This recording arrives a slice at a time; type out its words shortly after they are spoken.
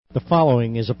The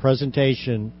following is a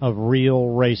presentation of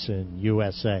Real Racing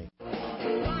USA.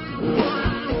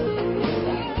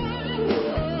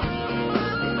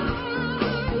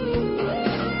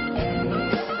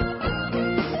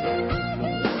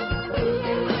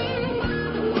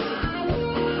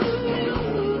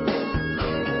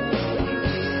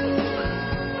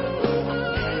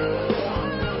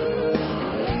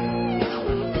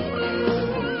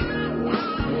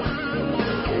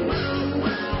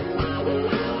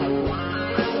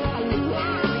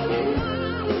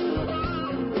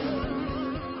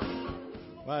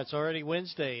 It's already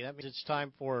Wednesday. That means it's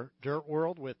time for Dirt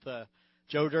World with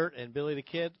Joe Dirt and Billy the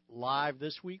Kid live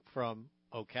this week from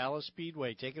Ocala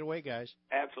Speedway. Take it away, guys.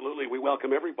 Absolutely. We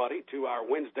welcome everybody to our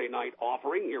Wednesday night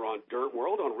offering here on Dirt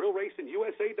World on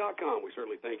RealRacingUSA.com. We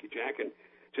certainly thank you, Jack. And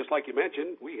just like you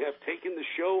mentioned, we have taken the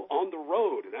show on the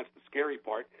road, and that's the scary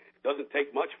part. Doesn't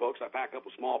take much, folks. I pack up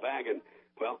a small bag and,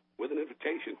 well, with an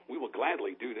invitation, we will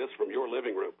gladly do this from your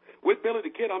living room. With Billy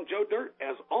the Kid, I'm Joe Dirt.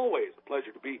 As always, a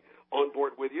pleasure to be on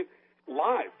board with you,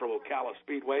 live from Ocala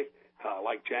Speedway.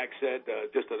 Like Jack said,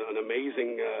 just an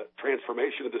amazing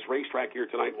transformation of this racetrack here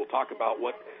tonight. We'll talk about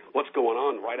what's going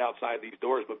on right outside these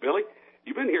doors. But, Billy,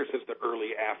 you've been here since the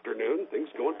early afternoon. Things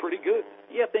going pretty good.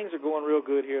 Yeah, things are going real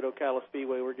good here at Ocala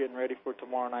Speedway. We're getting ready for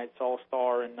tomorrow night's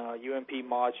All-Star and UMP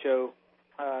Mod Show.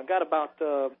 Got about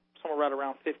somewhere right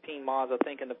around 15 mods, I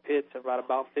think, in the pits, and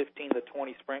about 15 to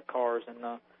 20 sprint cars.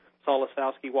 And saw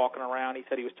Lasowski walking around. He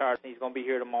said he was tired and he's going to be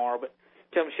here tomorrow. But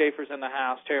Tim Schaefer's in the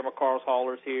house. Terry McCarl's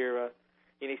Hauler's here.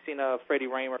 You've seen Freddie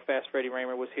Raymer. Fast Freddie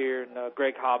Raymer was here. And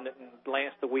Greg Hobnett and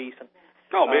Lance DeWeese. And,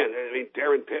 man. I mean,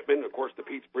 Darren Pittman, of course, the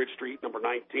Pete's Bridge Street, number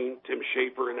 19. Tim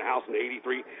Schaefer in the house in the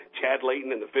 83. Chad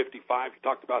Layton in the 55. You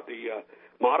talked about the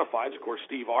modifieds. Of course,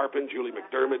 Steve Arpin, Julie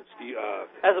McDermott.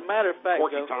 As a matter of fact,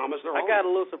 Porky Joe, Thomas. I got a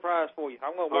little surprise for you.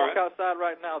 I'm going to walk outside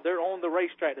right now. They're on the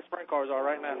racetrack. The sprint cars are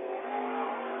right now.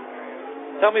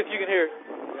 Tell me if you can hear it.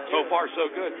 So far, so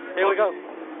good. Here we go.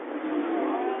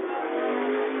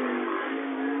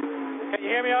 Can you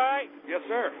hear me all right? Yes,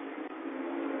 sir.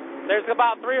 There's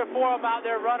about 3 or 4 of them out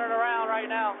there running around right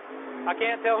now. I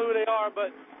can't tell who they are,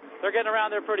 but they're getting around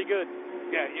there pretty good.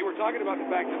 Yeah, you were talking about the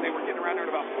fact that they were getting around there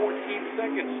in about 14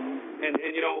 seconds. And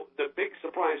you know, the big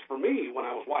surprise for me when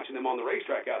I was watching them on the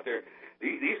racetrack out there,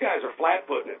 these guys are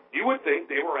flat-footing it. You would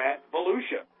think they were at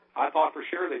Volusia. I thought for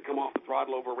sure they'd come off the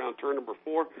throttle over around turn number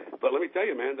 4. But let me tell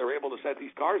you, man, they're able to set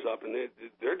these cars up, and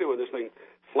they're doing this thing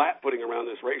flat-footing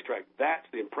around this racetrack. That's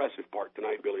the impressive part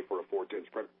tonight, Billy, for a 410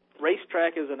 Sprinter.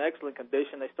 Racetrack is in excellent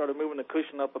condition. They started moving the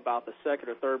cushion up about the second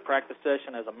or third practice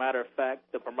session. As a matter of fact,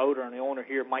 the promoter and the owner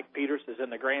here, Mike Peters, is in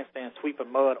the grandstand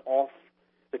sweeping mud off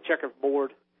the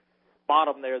checkerboard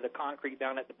bottom there, the concrete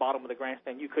down at the bottom of the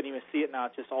grandstand. You couldn't even see it now.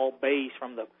 It's just all beige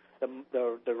from the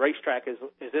racetrack is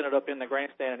ended up in the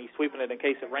grandstand, and he's sweeping it in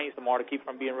case it rains tomorrow to keep it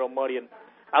from being real muddy. And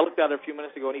I looked out there a few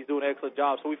minutes ago, and he's doing an excellent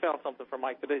job. So we found something for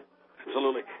Mike today.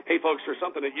 Absolutely. Hey, folks, there's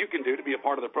something that you can do to be a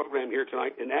part of the program here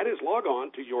tonight, and that is log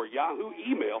on to your Yahoo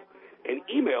email and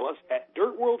email us at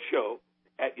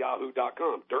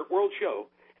dirtworldshow@yahoo.com.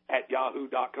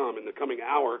 dirtworldshow@yahoo.com. In the coming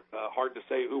hour, hard to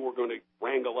say who we're going to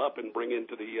wrangle up and bring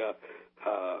into the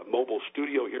mobile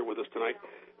studio here with us tonight.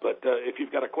 But if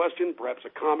you've got a question, perhaps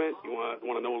a comment, you want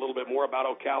to know a little bit more about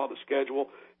Ocala, the schedule,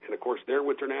 and, of course, their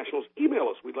Winter Nationals, email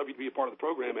us. We'd love you to be a part of the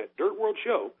program at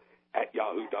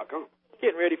dirtworldshow@yahoo.com.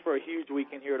 Getting ready for a huge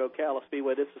weekend here at Ocala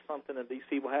Speedway. This is something that these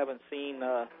people haven't seen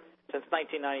since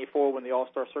 1994 when the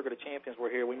All-Star Circuit of Champions were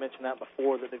here. We mentioned that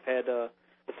before, that they've had the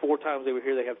 4 times they were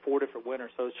here, they had 4 different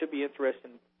winners. So it should be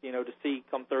interesting, to see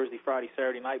come Thursday, Friday,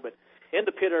 Saturday night. But in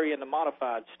the pit area in the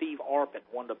modified, Steve Arpin,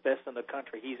 one of the best in the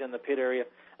country. He's in the pit area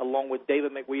along with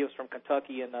David McWilliams from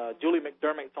Kentucky, and Julie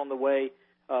McDermott's on the way.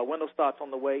 Wendell Stott's on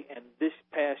the way. And this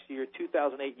past year,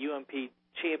 2008 UMP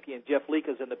champion Jeff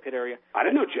Lika's in the pit area. I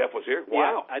didn't know Jeff was here.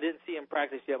 Wow. Yeah, I didn't see him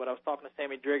practice yet, but I was talking to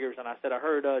Sammy Driggers, and I said, I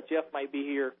heard Jeff might be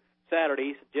here Saturday.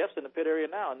 He said, Jeff's in the pit area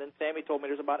now. And then Sammy told me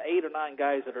there's about 8 or 9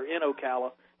 guys that are in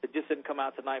Ocala that just didn't come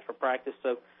out tonight for practice.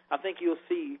 So I think you'll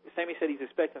see, Sammy said he's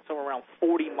expecting somewhere around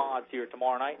 40 mods here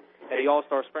tomorrow night. And the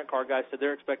All-Star Sprint Car guys said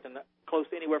they're expecting close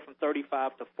to anywhere from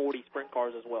 35 to 40 sprint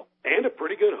cars as well. And a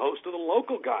pretty good host of the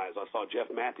local guys. I saw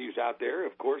Jeff Matthews out there,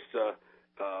 of course,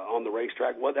 on the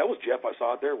racetrack. Well, that was Jeff I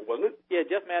saw out there, wasn't it? Yeah,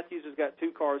 Jeff Matthews has got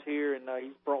 2 cars here, and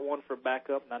he's brought one for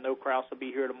backup. And I know Krause will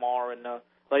be here tomorrow. And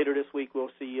later this week we'll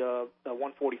see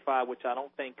 145, which I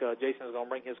don't think Jason is going to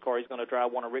bring his car. He's going to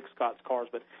drive one of Rick Scott's cars.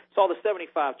 But saw the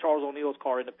 75, Charles O'Neill's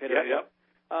car in the pit. Yeah.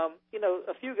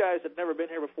 A few guys that never been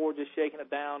here before, just shaking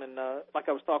it down. And like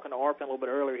I was talking to Arpin a little bit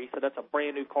earlier, he said that's a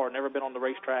brand new car, never been on the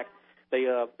racetrack. they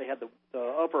had the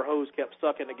upper hose kept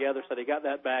sucking together, so they got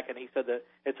that back, and he said that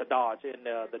it's a Dodge, and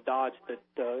the Dodge that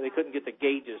they couldn't get the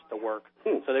gauges to work,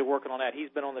 so they're working on that. He's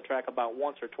been on the track about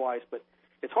once or twice, but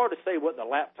it's hard to say what the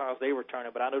lap times they were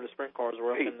turning, but I know the sprint cars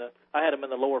were up in the. I had them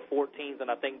in the lower 14s, and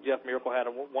I think Jeff Miracle had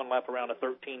one lap around a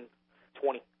 13:20.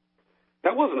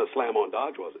 That wasn't a slam on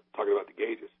Dodge, was it? Talking about the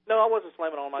gauges. No, I wasn't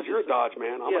slamming on my. You're a Dodge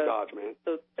man. I'm a Dodge man.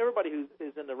 So everybody who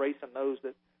is in the racing knows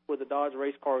that with the Dodge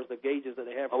race cars, the gauges that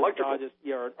they have for the Dodges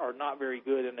are not very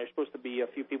good, and there's supposed to be a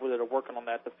few people that are working on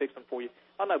that to fix them for you.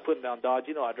 I'm not putting down Dodge.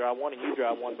 You know, I drive one and you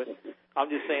drive one, but I'm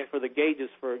just saying for the gauges,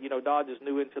 for Dodge is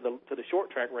new into the short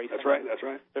track racing. That's right. That's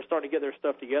right. They're starting to get their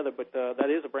stuff together, but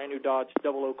that is a brand new Dodge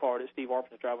 00 car that Steve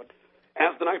Arpin is driving.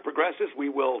 As the night progresses, we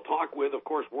will talk with, of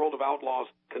course, World of Outlaws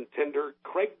contender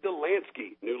Craig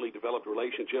Delansky. Newly developed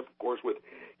relationship, of course, with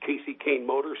Casey Kane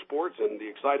Motorsports, and the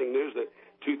exciting news that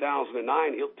 2009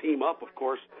 he'll team up, of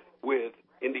course, with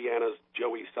Indiana's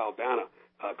Joey Saldana.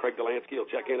 Craig Delansky will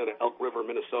check in at Elk River,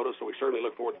 Minnesota, so we certainly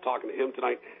look forward to talking to him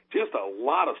tonight. Just a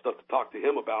lot of stuff to talk to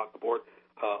him about aboard.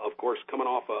 Of course, coming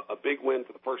off a big win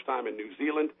for the first time in New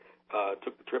Zealand.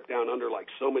 Took the trip down under like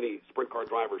so many sprint car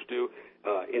drivers do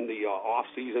in the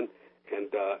off-season, and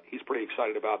he's pretty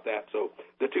excited about that. So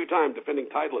the two-time defending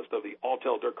titleist of the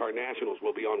Alltel Dirt Car Nationals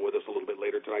will be on with us a little bit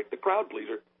later tonight. The crowd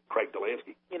pleaser, Craig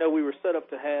Delansky. We were set up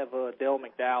to have Dale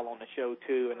McDowell on the show,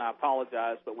 too, and I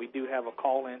apologize, but we do have a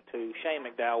call-in to Shane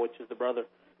McDowell, which is the brother.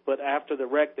 But after the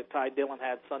wreck that Ty Dillon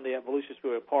had Sunday at Volusia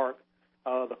Speedway Park,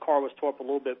 the car was tore up a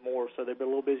little bit more, so they've been a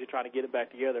little busy trying to get it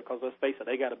back together because, let's face it,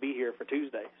 they got to be here for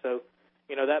Tuesday. So,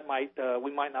 that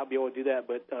we might not be able to do that,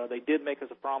 but they did make us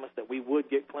a promise that we would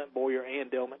get Clint Boyer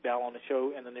and Dale McDowell on the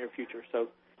show in the near future. So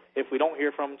if we don't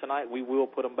hear from them tonight, we will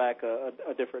put them back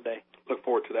a different day. Look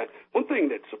forward to that. One thing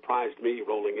that surprised me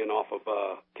rolling in off of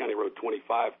County Road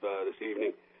 25 this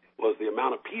evening was the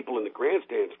amount of people in the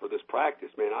grandstands for this practice.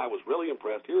 Man, I was really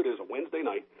impressed. Here it is, a Wednesday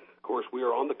night. Of course, we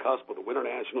are on the cusp of the Winter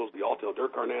Nationals, the Alltel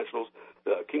Dirt Car Nationals,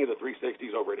 the King of the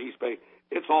 360s over at East Bay.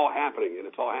 It's all happening, and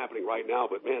it's all happening right now.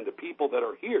 But, man, the people that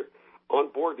are here on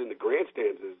board in the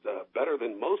grandstands is better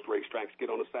than most racetracks get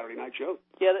on a Saturday night show.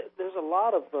 Yeah, there's a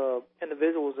lot of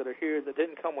individuals that are here that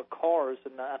didn't come with cars,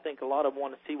 and I think a lot of them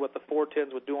want to see what the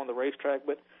 410s would do on the racetrack.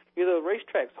 But the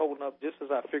racetrack's holding up just as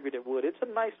I figured it would. It's a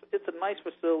nice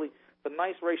facility, it's a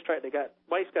nice racetrack.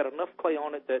 Mike's got enough clay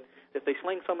on it that if they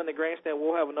sling some in the grandstand,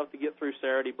 we'll have enough to get through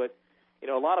Saturday. But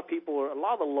a lot of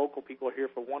the local people are here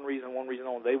for one reason only.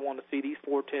 They want to see these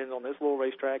 410s on this little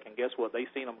racetrack, and guess what? They've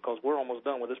seen them because we're almost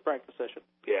done with this practice session.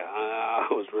 Yeah, I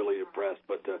was really impressed.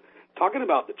 But talking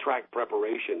about the track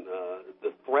preparation,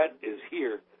 the threat is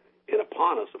here and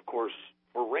upon us, of course,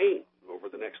 for rain over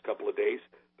the next couple of days,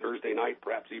 Thursday night,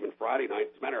 perhaps even Friday night.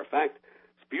 As a matter of fact,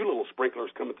 a few little sprinklers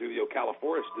coming through the Ocala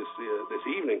Forest this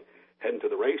evening, heading to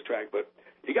the racetrack. But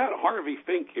you got Harvey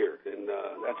Fink here, and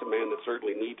that's a man that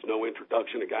certainly needs no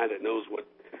introduction, a guy that knows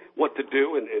what to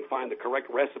do and find the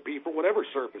correct recipe for whatever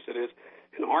surface it is.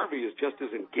 And Harvey is just as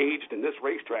engaged in this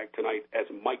racetrack tonight as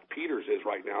Mike Peters is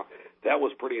right now. That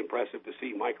was pretty impressive to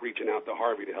see Mike reaching out to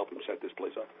Harvey to help him set this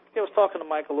place up. I was talking to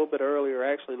Mike a little bit earlier,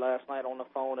 actually last night on the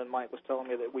phone, and Mike was telling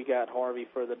me that we got Harvey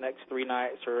for the next 3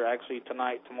 nights, or actually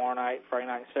tonight, tomorrow night, Friday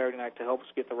night, Saturday night, to help us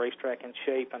get the racetrack in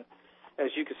shape. And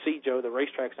as you can see, Joe, the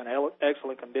racetrack's in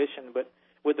excellent condition, but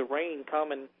with the rain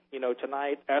coming,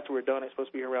 tonight, after we're done, it's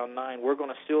supposed to be around 9, we're going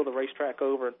to seal the racetrack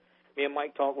over. Me and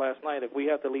Mike talked last night. If we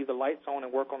have to leave the lights on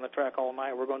and work on the track all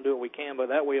night, we're going to do what we can. But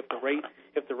that way, if the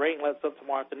rain lets up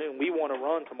tomorrow afternoon, we want to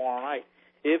run tomorrow night.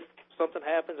 If something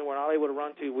happens and we're not able to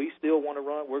run we still want to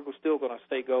run. We're still going to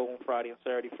stay go on Friday and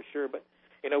Saturday for sure. But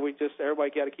everybody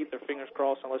got to keep their fingers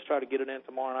crossed and let's try to get it in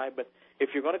tomorrow night. But if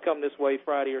you're going to come this way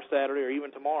Friday or Saturday or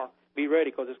even tomorrow, be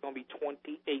ready because it's going to be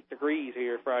 28 degrees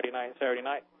here Friday night and Saturday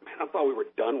night. Man, I thought we were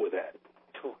done with that.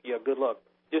 Yeah, good luck.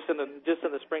 Just in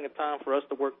the spring of time for us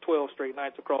to work 12 straight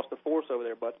nights across the force over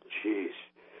there, bud. Jeez.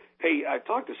 Hey, I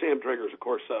talked to Sam Driggers, of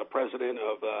course, president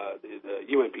of the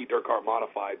UMP Dirt Car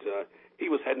Modifieds. He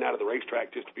was heading out of the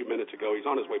racetrack just a few minutes ago. He's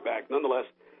on his way back. Nonetheless,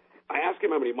 I asked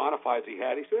him how many modifieds he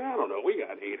had. He said, I don't know. We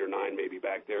got 8 or 9 maybe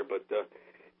back there. But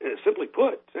simply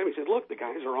put, Sammy said, look, the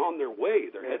guys are on their way.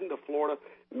 They're heading to Florida.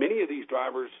 Many of these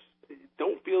drivers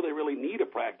don't feel they really need a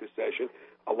practice session.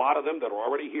 A lot of them that are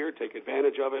already here take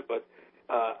advantage of it, but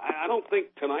I don't think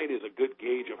tonight is a good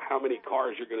gauge of how many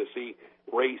cars you're going to see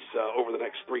race over the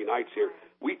next 3 nights here.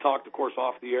 We talked, of course,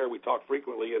 off the air. We talked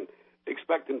frequently and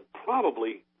expecting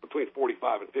probably between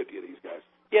 45 and 50 of these guys.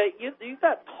 Yeah, you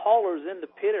got haulers in the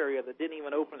pit area that didn't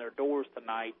even open their doors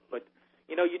tonight. But,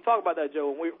 you talk about that,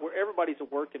 Joe, and everybody's a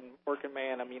working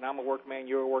man. I mean, I'm a working man,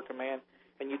 you're a working man.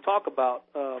 and you talk about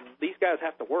these guys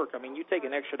have to work. I mean, you take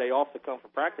an extra day off to come for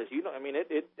practice. You know, I mean,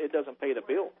 it doesn't pay the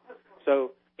bill.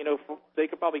 So, you know, they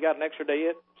could probably got an extra day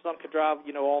in. Some could drive,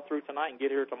 you know, all through tonight and get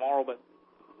here tomorrow. But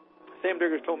Sam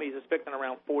Diggers told me he's expecting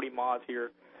around 40 mods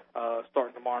here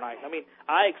starting tomorrow night. I mean,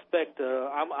 I expect,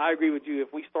 I agree with you.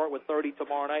 If we start with 30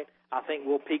 tomorrow night, I think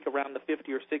we'll peak around the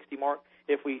 50 or 60 mark.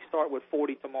 If we start with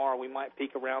 40 tomorrow, we might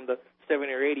peak around the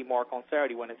 70 or 80 mark on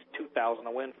Saturday when it's 2,000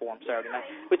 a win for him Saturday night.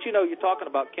 But, you know, you're talking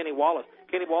about Kenny Wallace.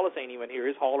 Kenny Wallace ain't even here.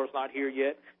 His hauler's not here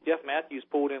yet. Jeff Matthews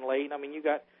pulled in late. I mean, you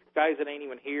got guys that ain't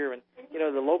even here, and, you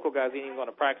know, the local guys ain't even going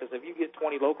to practice. If you get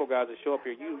 20 local guys that show up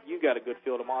here, you got a good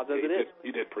field of mods as it is.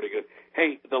 You did pretty good.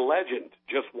 Hey, the legend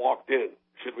just walked in.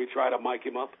 Should we try to mic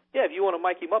him up? Yeah, if you want to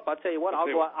mic him up, I'll tell you what, I'll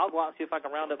go out and see if I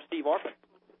can round up Steve Arpin.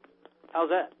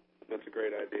 How's that? That's a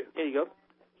great idea. Here you go.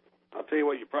 I'll tell you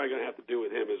what you're probably going to have to do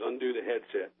with him is undo the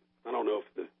headset. I don't know if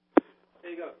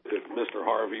there you go. If Mr.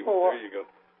 Harvey, there you go.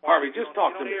 Harvey, just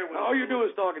talk to me. All you're doing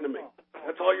is talking to me.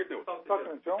 That's all you're doing.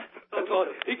 Talking to Joe? That's all.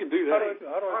 He can do that.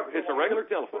 It's a regular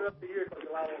telephone.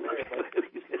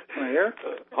 Can I hear?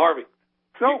 Harvey,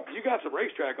 Joe. You got some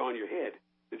racetrack on your head.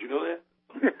 Did you know that?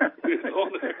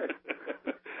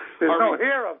 There's no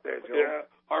hair up there, Joe. Yeah.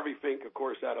 Harvey Fink, of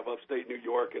course, out of upstate New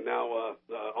York, and now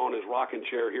on his rocking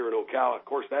chair here in Ocala. Of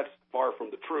course, that's far from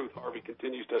the truth. Harvey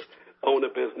continues to own a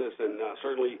business, and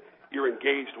certainly you're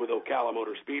engaged with Ocala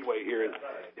Motor Speedway here.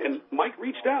 And Mike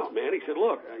reached out, man. He said,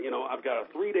 look, you know, I've got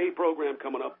a 3-day program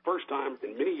coming up, first time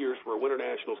in many years for a Winter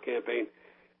Nationals campaign.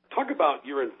 Talk about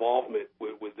your involvement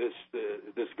with this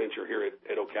venture here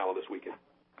at Ocala this weekend.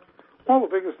 Well,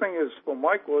 the biggest thing is for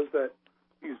Mike was that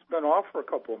he's been off for a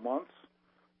couple of months,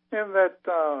 and that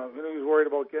you know, he's worried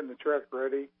about getting the track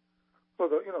ready for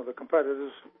the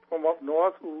competitors from up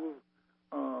north who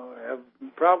have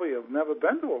never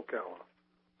been to Ocala.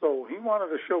 So he wanted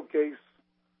to showcase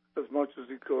as much as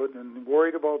he could, and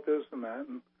worried about this and that.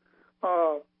 And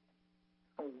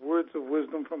words of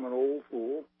wisdom from an old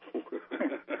fool,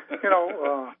 you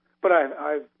know. But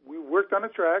we worked on the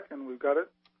track, and we've got it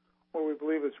where we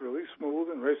believe it's really smooth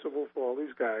and raceable for all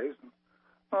these guys.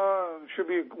 Should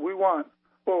be. We want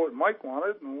what Mike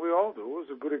wanted, and we all do, was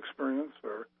a good experience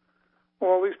for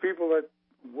all these people that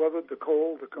weathered the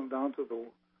cold to come down to the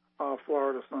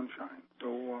Florida sunshine.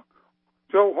 So,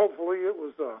 Joe, hopefully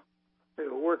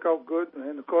it'll work out good.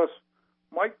 And of course,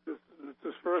 Mike, it's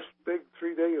his first big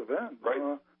 3-day event,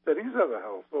 right, that he's ever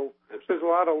held. So there's a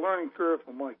lot of learning curve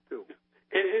for Mike too.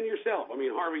 And yourself. I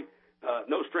mean, Harvey,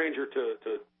 no stranger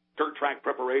to dirt track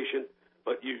preparation,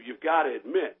 but you've got to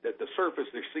admit that the surface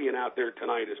they're seeing out there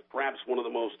tonight is perhaps one of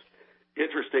the most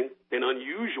interesting and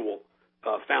unusual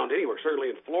found anywhere, certainly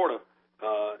in Florida.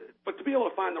 But to be able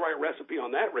to find the right recipe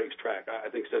on that racetrack, I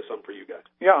think says something for you guys.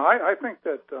 Yeah, I think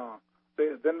that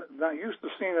they're not used to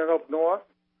seeing it up north,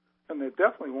 and they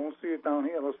definitely won't see it down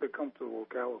here unless they come to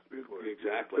Ocala Speedway.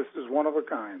 Exactly. This is one of a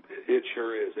kind. It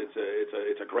sure is.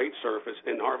 It's a great surface.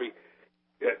 And Harvey,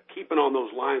 keeping on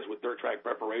those lines with dirt track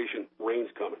preparation,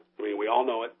 rain's coming. I mean, we all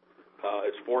know it.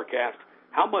 It's forecast.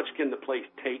 How much can the place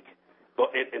take,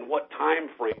 and what time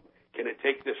frame can it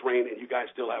take this rain, and you guys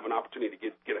still have an opportunity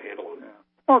to get a handle on it? Yeah.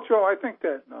 Well, Joe, I think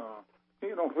that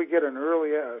if we get an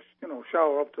early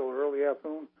shower up till early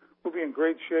afternoon, we'll be in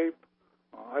great shape.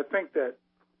 I think that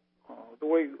the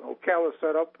way Ocala's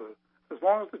set up, as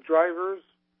long as the drivers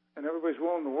and everybody's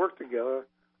willing to work together,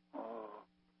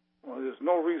 there's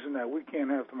no reason that we can't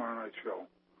have tomorrow night's show,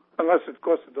 unless, of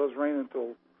course, it does rain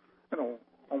until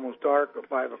almost dark or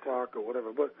 5 o'clock or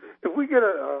whatever. But if we get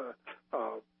an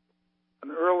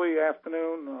early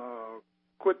afternoon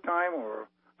quit time or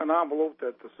an envelope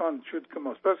that the sun should come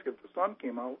out, especially if the sun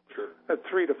came out at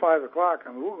 3 to 5 o'clock,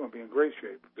 I mean, we're going to be in great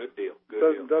shape. Good deal.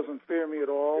 Doesn't fear me at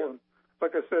all. Yeah. And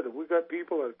like I said, we got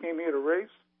people that came here to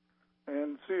race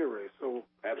and see a race. So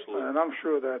absolutely. And I'm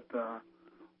sure that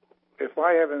if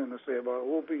I have anything to say about it,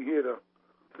 we'll be here to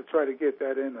try to get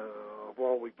that in of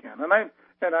all we can. And I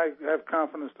have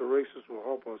confidence the races will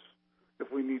help us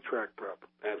if we need track prep.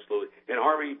 Absolutely. And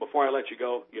Harvey, before I let you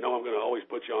go, I'm going to always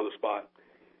put you on the spot.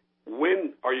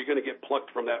 When are you going to get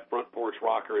plucked from that front porch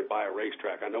rocker and buy a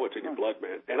racetrack? I know it's in your blood,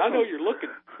 man, and I know you're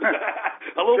looking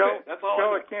a little bit. That's all.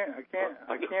 Joe, I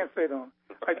can't say don't.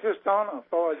 I just told a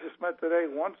fellow I just met today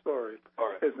one story. All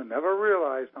right. Is I never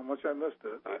realized how much I missed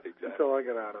it exactly. until I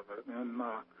got out of it. And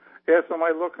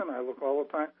somebody looking. I look all the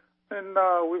time, and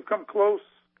we've come close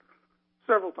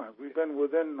several times. We've been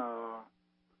within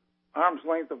arm's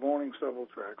length of owning several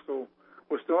tracks. So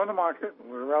we're still in the market.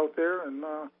 We're out there, and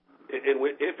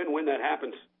if and when that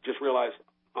happens, just realize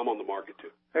I'm on the market too.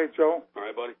 Hey, Joe. All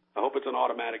right, buddy. I hope it's an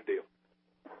automatic deal.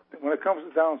 When it comes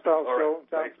to down south, all right. Joe,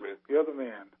 thanks, man. You're the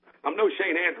man. I'm no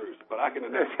Shane Andrews, but I can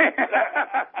announce.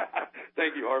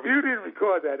 Thank you, Harvey. You didn't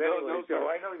record that anyway, no, Joe.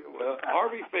 I know you would.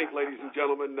 Harvey Fink, ladies and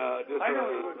gentlemen, just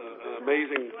an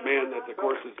amazing man that, of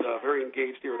course, is very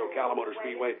engaged here at Ocala Motor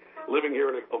Speedway, living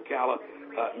here in Ocala,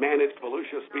 managed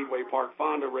Volusia Speedway Park,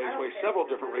 Fonda Raceway, several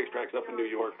different racetracks up in New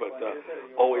York, but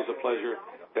always a pleasure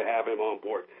to have him on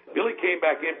board. Billy came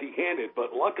back empty-handed,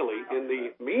 but luckily, in the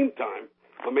meantime,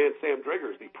 my man Sam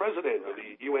Driggers, the president of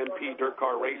the UMP Dirt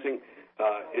Car Racing,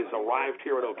 is arrived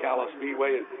here at Ocala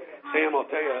Speedway. And Sam, I'll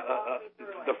tell you,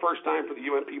 the first time for the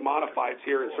UMP Modifieds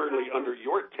here, and certainly under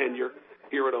your tenure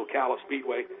here at Ocala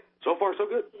Speedway. So far, so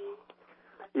good.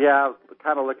 Yeah, I was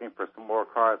kind of looking for some more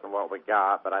cars than what we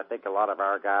got, but I think a lot of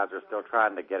our guys are still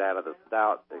trying to get out of the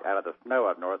snow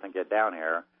up north and get down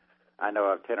here. I know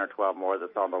of 10 or 12 more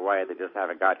that's on the way. They just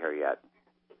haven't got here yet.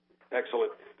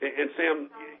 Excellent. And Sam,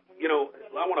 you know,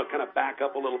 I want to kind of back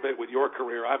up a little bit with your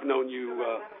career. I've known you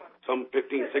some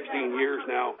 15, 16 years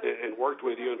now and worked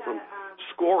with you. And from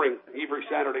scoring every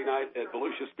Saturday night at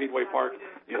Volusia Speedway Park,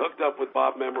 you hooked up with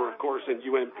Bob Memmer, of course, in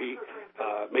UMP,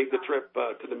 made the trip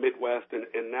to the Midwest,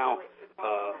 and now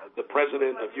the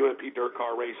president of UMP Dirt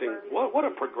Car Racing. What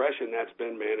a progression that's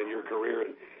been, man, in your career.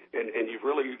 And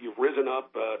you've risen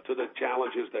up to the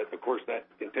challenges that, of course, that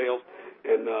entails.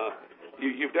 And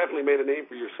you've definitely made a name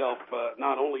for yourself,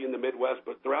 not only in the Midwest,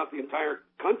 but throughout the entire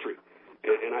country.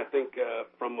 And I think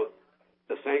from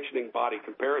the sanctioning body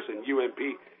comparison, UMP,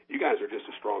 you guys are just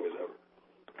as strong as ever.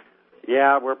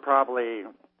 Yeah, we're probably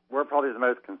the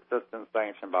most consistent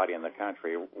sanction body in the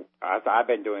country. I've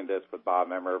been doing this with Bob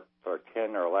Memmer for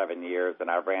 10 or 11 years,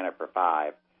 and I've ran it for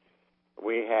 5.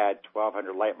 We had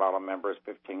 1,200 late model members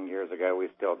 15 years ago. We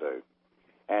still do.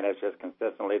 And it's just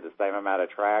consistently the same amount of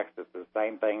tracks. It's the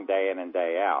same thing day in and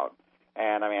day out.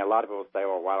 And, I mean, a lot of people say,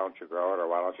 well, why don't you grow it, or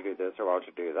why don't you do this, or why don't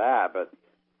you do that? But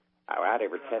I had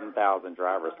over 10,000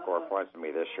 drivers score points with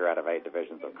me this year out of 8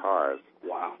 divisions of cars.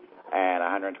 Wow. And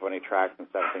 120 tracks in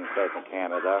 17 states in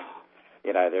Canada.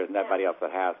 You know, there's nobody else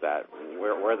that has that.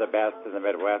 We're the best in the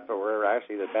Midwest, but we're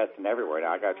actually the best in everywhere.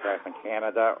 Now, I got tracks in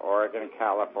Canada, Oregon,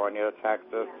 California,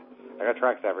 Texas. I got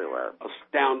tracks everywhere.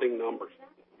 Astounding numbers.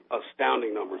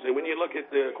 And when you look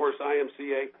at, of course,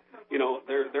 IMCA, you know,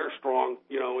 they're strong,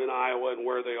 you know, in Iowa and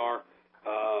where they are.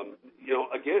 You know,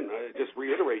 again, I just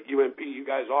reiterate, UMP, you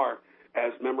guys are,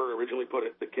 as Memmer originally put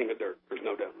it, the king of dirt. There's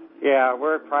no doubt. Yeah,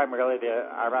 we're primarily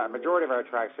our majority of our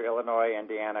tracks are Illinois,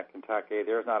 Indiana, Kentucky.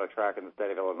 There's not a track in the state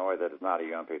of Illinois that is not a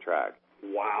UMP track.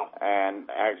 Wow. And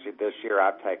actually, this year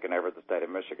I've taken over the state of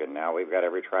Michigan now. We've got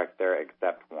every track there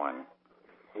except one.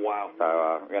 Wow.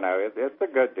 So, you know, it's a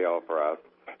good deal for us.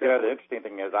 You know, the interesting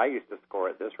thing is I used to score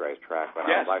at this racetrack when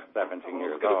I was like 17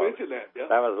 years old. I was going to mention that, yeah.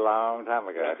 That was a long time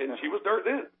ago. Yeah, and she was dirt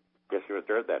then. Yes, she was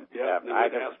dirt then. Yeah, now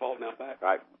asphalt, now back.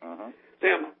 Right. Mm-hmm.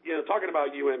 Sam, you know, talking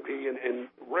about UMP, and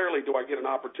rarely do I get an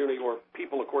opportunity, or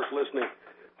people, of course, listening,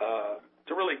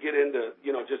 to really get into,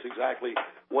 you know, just exactly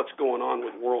what's going on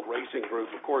with World Racing Group.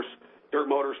 Of course, Dirt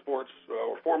Motorsports,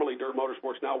 or formerly Dirt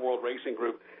Motorsports, now World Racing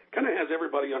Group, kind of has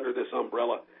everybody under this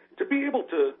umbrella. To be able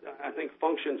to, I think,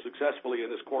 function successfully in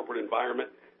this corporate environment,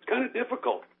 it's kind of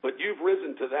difficult, but you've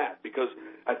risen to that because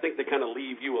I think they kind of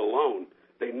leave you alone.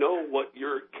 They know what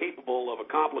you're capable of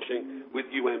accomplishing with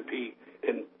UMP,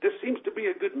 and this seems to be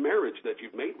a good marriage that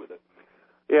you've made with it.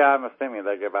 Yeah, I'm assuming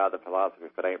they go by the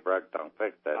philosophy, if it ain't broke, don't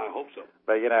fix it. I hope so.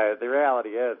 But, you know, the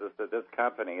reality is that this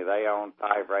company, they own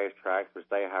 5 racetracks, which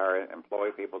they hire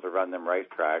employee people to run them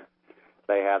racetracks.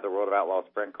 They have the World of Outlaw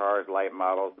sprint cars, late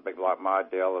models, the big block mod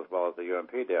deal, as well as the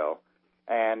UMP deal.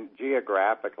 And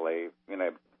geographically, you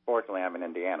know, fortunately I'm in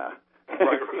Indiana.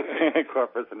 Right.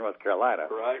 Corpus in North Carolina.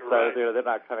 Right. So, you know, they're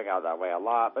not coming out that way a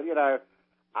lot. But, you know,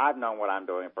 I've known what I'm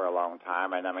doing for a long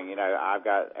time. And, I mean, you know, I've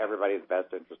got everybody's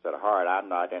best interest at heart. I'm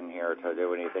not in here to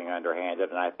do anything underhanded,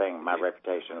 and I think my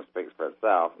reputation speaks for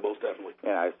itself. Most definitely. You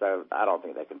know, so I don't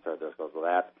think they can serve their schools with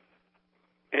that.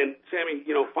 And, Sammy,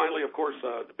 you know, finally, of course,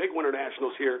 the big Winter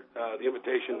Nationals here, the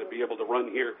invitation to be able to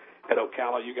run here at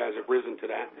Ocala, you guys have risen to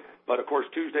that. But, of course,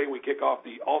 Tuesday we kick off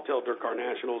the Alltel Dirt Car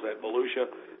Nationals at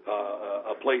Volusia,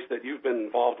 a place that you've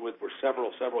been involved with for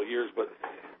several years. But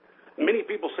many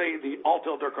people say the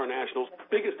Alltel Dirt Car Nationals,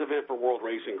 biggest event for World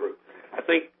Racing Group. I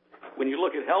think when you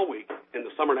look at Hell Week and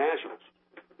the Summer Nationals,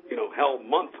 you know, Hell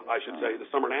Month, I should say,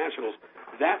 the Summer Nationals,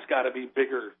 that's got to be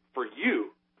bigger for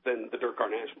you than the Dirt Car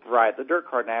Nationals. Right. The Dirt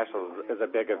Car Nationals is a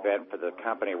big event for the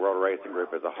company World Racing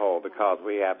Group as a whole because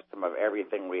we have some of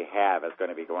everything we have is going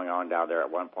to be going on down there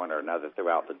at one point or another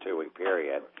throughout the 2-week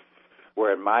period.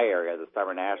 Where in my area, the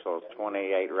Summer Nationals,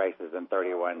 28 races in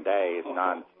 31 days,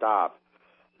 nonstop.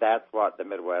 That's what the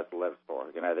Midwest lives for.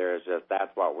 You know,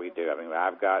 that's what we do. I mean,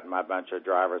 I've got my bunch of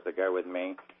drivers that go with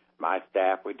me. my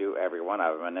staff, we do every one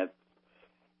of them. And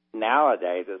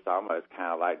nowadays, it's almost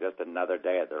kind of like just another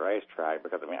day at the racetrack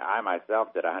because, I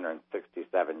myself did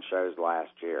 167 shows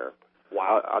last year.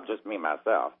 Wow. I'll just me,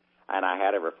 myself. And I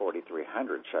had over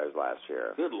 4,300 shows last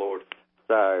year. Good Lord.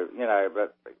 So,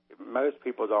 but most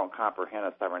people don't comprehend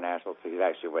a Summer Nationals until you've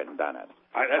actually went and done it.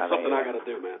 That's something I got to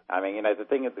do, man. The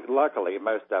thing is, luckily,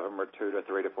 most of them are 2 to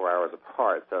 3 to 4 hours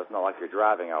apart, so it's not like you're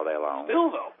driving all day long.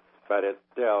 Still, though. But it's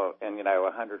still,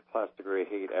 100-plus degree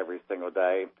heat every single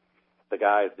day. The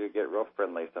guys do get real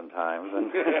friendly sometimes,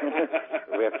 and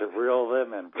we have to reel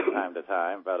them in from time to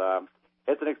time. But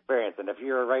it's an experience, and if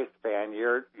you're a race fan,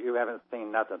 you haven't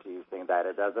seen nothing until you've seen that.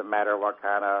 It doesn't matter what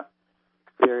kind of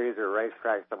series or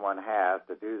racetrack someone has.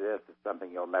 To do this is something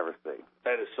you'll never see.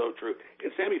 That is so true.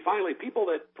 And, Sammy, finally, people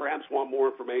that perhaps want more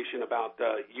information about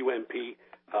UMP,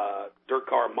 dirt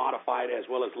car modified, as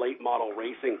well as late model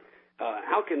racing,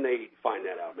 how can they find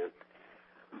that out, man?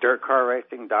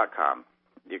 DirtCarRacing.com.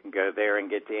 You can go there and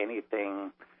get to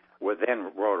anything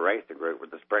within World Racing Group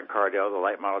with the sprint car deal, the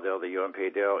late model deal, the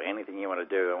UMP deal, anything you want to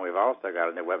do. And we've also got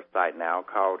a new website now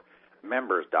called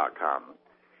members.com.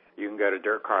 You can go to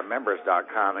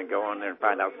dirtcarmembers.com and go on there and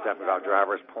find out stuff about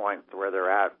drivers' points, where they're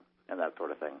at, and that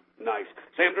sort of thing. Nice.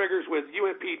 Sam Driggers with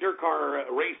UMP Dirt Car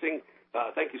Racing.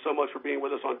 Thank you so much for being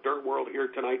with us on Dirt World here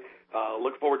tonight.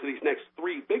 Look forward to these next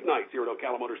 3 big nights here at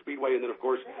Ocala Motor Speedway. And then, of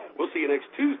course, we'll see you next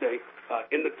Tuesday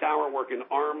in the tower working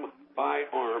arm by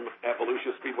arm at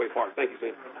Volusia Speedway Park. Thank you,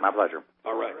 Sam. My pleasure.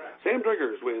 All right. Sam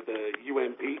Driggers with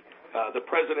UMP, the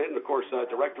president and, of course,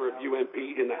 director of UMP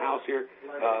in the house here.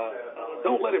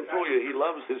 Don't let him fool you. He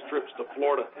loves his trips to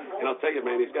Florida. And I'll tell you,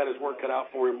 man, he's got his work cut out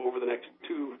for him over the next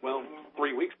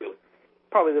 3 weeks, Billy.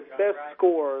 Probably the best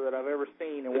scorer that I've ever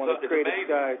seen, and one of the greatest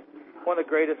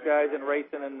guys in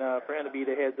racing. And for him to be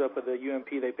the heads up of the UMP,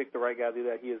 they picked the right guy to do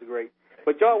that. He is great.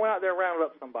 But y'all went out there and rounded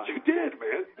up somebody. You did,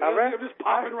 man. I'm just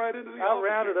popping right into the office. I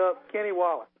rounded up Kenny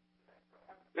Wallace.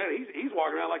 Man, he's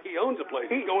walking around like he owns a place.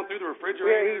 He's going through the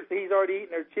refrigerator. Yeah, he's already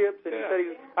eating their chips. And he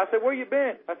said, I said, where you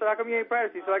been? I said, how come you ain't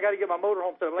practiced? He said, I got to get my motor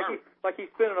home set up. Like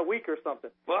he's spending a week or something.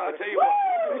 Well, I tell you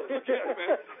what. Yeah,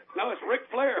 man. No, it's Ric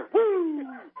Flair. Woo!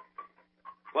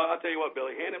 Well, I'll tell you what,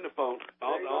 Billy. Hand him the phone.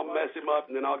 I'll mess him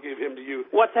up, and then I'll give him to you.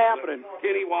 What's happening?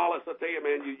 Kenny Wallace, I'll tell you,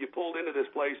 man, you pulled into this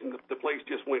place, and the place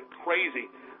just went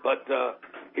crazy. But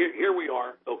here we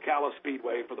are, Ocala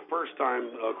Speedway, for the first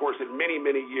time, of course, in many,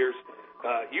 many years.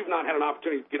 You've not had an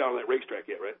opportunity to get on that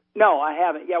racetrack yet, right? No, I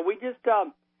haven't. Yeah, we just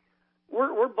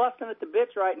we're busting at the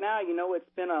bits right now. It's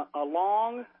been a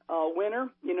long winter.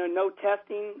 No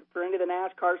testing for any of the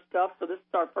NASCAR stuff. So this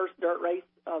is our first dirt race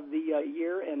of the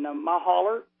year, and my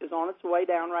hauler is on its way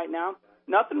down right now.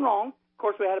 Nothing wrong. Of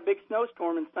course, we had a big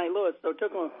snowstorm in St. Louis, so it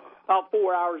took them about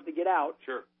 4 hours to get out.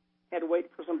 Sure. Had to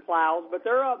wait for some plows, but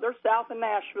they're south in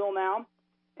Nashville now.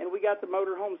 And we got the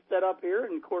motorhome set up here,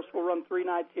 and, of course, we'll run 3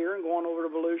 nights here and go on over to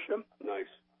Volusia.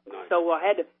 Nice. So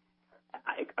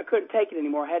I couldn't take it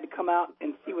anymore. I had to come out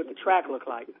and see what the track looked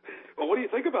like. Well, what do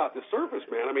you think about the surface,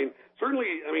 man?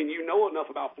 Certainly, you know enough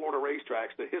about Florida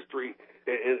racetracks, the history,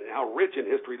 and how rich in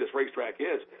history this racetrack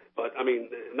is. But,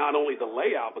 not only the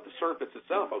layout, but the surface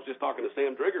itself. I was just talking to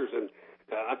Sam Driggers, and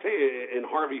I'll tell you, and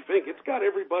Harvey Fink, it's got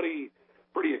everybody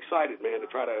pretty excited, man, to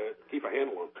try to keep a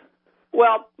handle on it.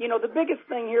 Well, the biggest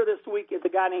thing here this week is a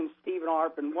guy named Stephen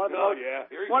Arpin, one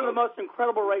of the most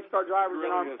incredible race car drivers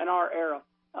in our era.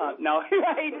 No,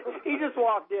 he just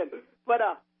walked in. But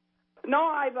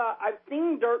no, I've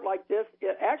seen dirt like this.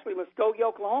 Actually, Muskogee,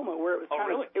 Oklahoma, where it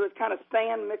was kind of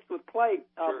sand mixed with clay.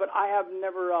 Sure. But I have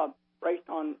never raced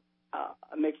on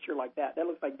a mixture like that. That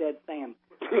looks like dead sand.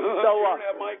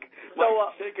 Mike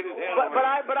shaking his head.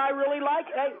 But I really like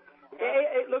it. Hey,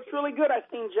 it looks really good. I've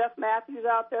seen Jeff Matthews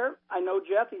out there. I know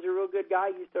Jeff. He's a real good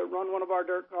guy. He used to run one of our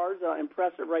dirt cars,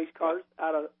 impressive race cars,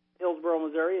 out of Hillsboro,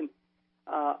 Missouri. And,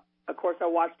 of course, I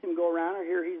watched him go around. I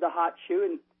hear he's a hot shoe.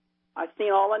 And I've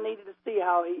seen all I needed to see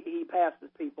how he passes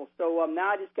people. So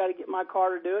now I just got to get my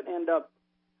car to do it. And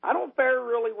I don't fare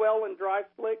really well in dry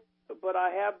slick, but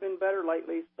I have been better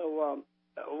lately. So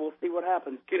we'll see what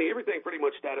happens. Kenny, everything pretty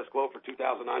much status quo for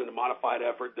 2009 in the modified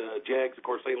effort. The Jags, of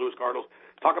course, St. Louis Cardinals.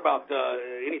 Talk about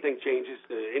any changes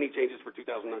for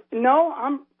 2009? No,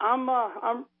 I'm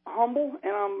humble,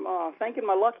 and I'm thanking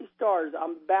my lucky stars.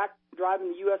 I'm back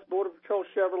driving the U.S. Border Patrol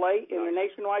Chevrolet in the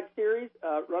Nationwide Series,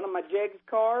 running my Jags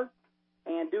car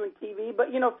and doing TV. But,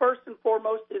 first and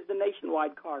foremost is the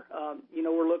Nationwide car.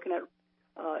 We're looking at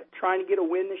trying to get a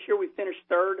win this year. We finished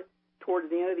third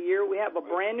towards the end of the year. We have a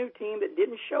brand-new team that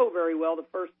didn't show very well the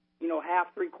first,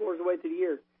 half, three-quarters of the way through the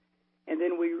year. And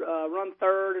then we run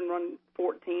third and run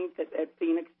 14th at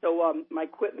Phoenix. So my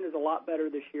equipment is a lot better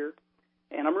this year.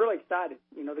 and I'm really excited.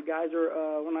 You know, the guys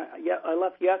are. When I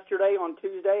left yesterday on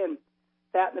Tuesday and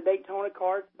sat in the Daytona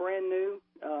car, it's brand new,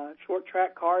 short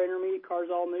track car, intermediate cars,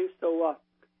 all new. So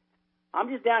I'm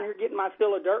just down here getting my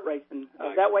fill of dirt racing.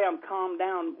 That way I'm calmed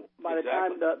down by the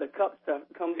time the Cup stuff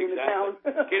comes into town.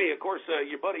 Kenny, of course,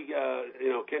 your buddy,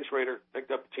 Ken Schrader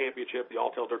picked up the championship, the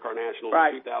All-Tale Dirt Car Nationals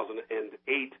in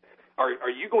 2008. Are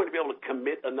you going to be able to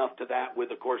commit enough to that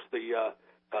with, of course, the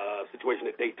situation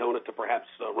at Daytona to perhaps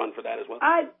run for that as well?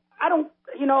 I don't,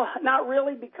 not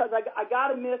really, because I got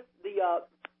to miss the,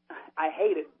 I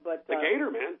hate it, but. The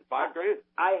Gator, man, $5,000.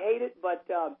 I hate it, but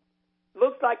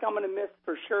looks like I'm going to miss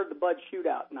for sure the Bud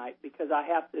Shootout night because I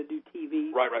have to do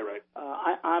TV. Right.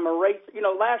 I'm a racer.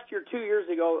 Last year, 2 years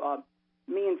ago,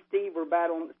 me and Steve were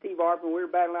battling, Steve Arpin, we were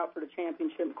battling out for the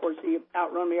championship. Of course, he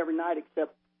outrun me every night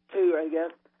except 2, I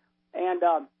guess. And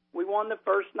we won the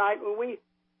first night.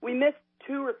 We missed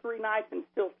 2 or 3 nights and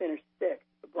still finished 6th.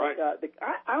 But right.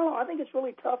 I don't know. I think it's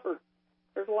really tougher.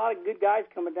 There's a lot of good guys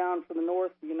coming down from the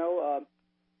north. We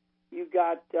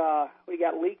got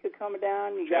Lika coming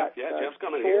down. Jeff's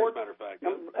coming here, as a matter of fact.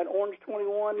 At Orange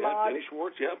 21 mods. Denny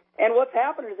Schwartz, yep. And what's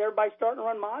happening is everybody's starting to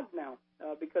run mods now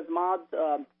because mods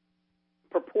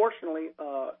proportionally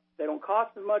they don't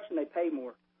cost as much and they pay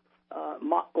more.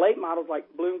 Late models like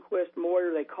Bloomquist,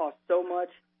 Moyer, they cost so much,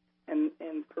 and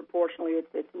proportionally it's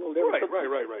a little different.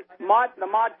 Right. The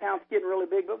mod count's getting really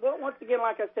big, but once again,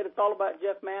 like I said, it's all about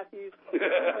Jeff Matthews.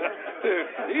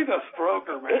 He's a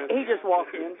stroker, man. He just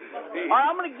walked in. All right,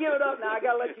 I'm going to give it up now. I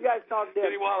got to let you guys talk this.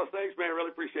 Kenny Wallace, thanks, man.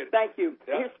 Really appreciate it. Thank you.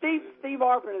 Yeah. Here's Steve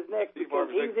Arpin is next because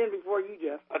he's in before you,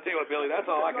 Jeff. I'll tell you what, Billy, that's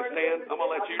all I can stand. I'm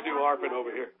going to let you do Arpin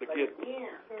over here, the kid.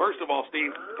 First of all,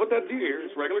 Steve, put that to your ear.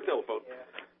 It's regular telephone.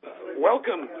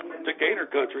 Welcome to Gator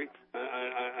Country.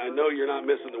 I know you're not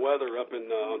missing the weather up in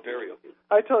Ontario.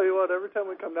 I tell you what, every time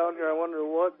we come down here, I wonder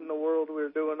what in the world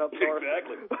we're doing up north.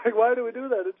 Exactly. Like, why do we do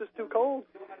that? It's just too cold.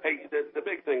 Hey, the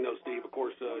big thing, though, Steve, of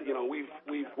course,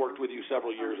 we've worked with you several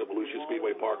years at Volusia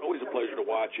Speedway Park. Always a pleasure to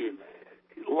watch you.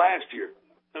 Last year,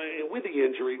 with the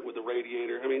injury, with the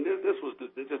radiator, this was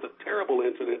just a terrible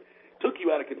incident. Took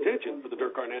you out of contention for the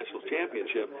Dirt Car Nationals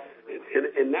Championship.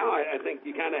 And now I think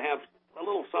you kind of have a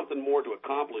little something more to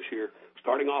accomplish here,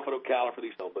 starting off at Ocala for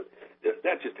these, but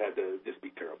that just had to just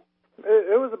be terrible.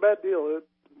 It was a bad deal.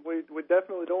 We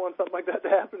definitely don't want something like that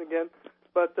to happen again.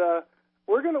 But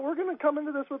we're gonna come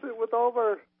into this with all of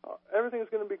our everything's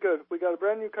gonna be good. We got a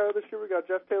brand new car this year. We got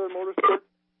Jeff Taylor Motorsports.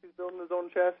 He's building his own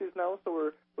chassis now,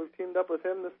 so we've teamed up with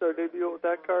him. This is our debut with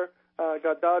that car.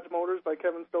 Got Dodge Motors by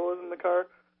Kevin Stoll in the car.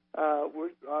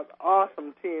 We're an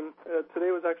awesome team.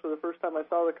 Today was actually the first time I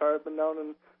saw the car. I've been down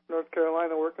in North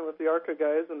Carolina working with the ARCA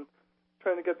guys and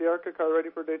trying to get the ARCA car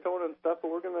ready for Daytona and stuff, but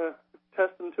we're going to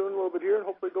test and tune a little bit here and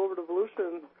hopefully go over to Volusia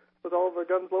and with all of our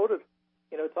guns loaded.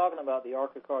 Talking about the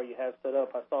ARCA car you have set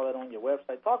up, I saw that on your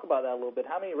website. Talk about that a little bit.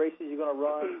 How many races are you going to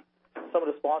run? Some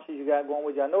of the sponsors you got going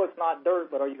with you. I know it's not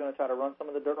dirt, but are you going to try to run some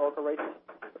of the dirt ARCA races?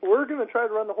 We're going to try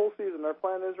to run the whole season. Our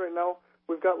plan is right now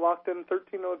we've got locked in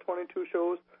 13 out of 22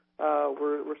 shows.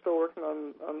 We're still working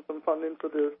on some funding for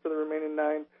the remaining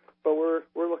 9. But we're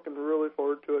looking really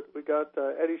forward to it. We got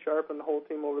Eddie Sharp and the whole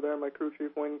team over there, my crew chief,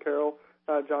 Wayne Carroll,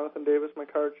 Jonathan Davis, my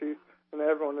car chief, and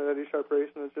everyone at Eddie Sharp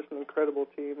Racing is just an incredible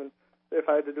team. And if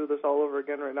I had to do this all over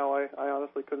again right now, I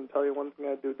honestly couldn't tell you one thing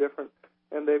I'd do different.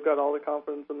 And they've got all the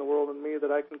confidence in the world in me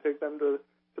that I can take them to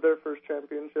their first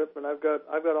championship. And I've got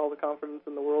all the confidence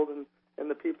in the world and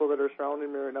the people that are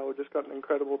surrounding me right now. We've just got an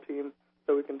incredible team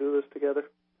that we can do this together.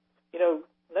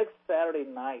 Next Saturday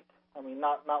night,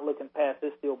 not looking past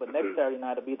this deal, but next Saturday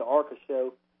night will be the ARCA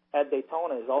show at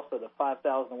Daytona. Is also the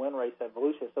 5,000 win race at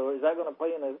Volusia. So is that going to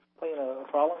play in a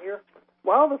problem here?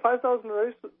 Well, the 5,000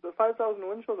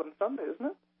 win show's on Sunday, isn't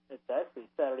it? It's actually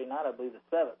Saturday night, I believe,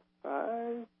 the 7th.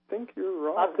 I think you're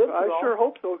wrong. I sure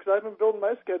hope so, because I've been building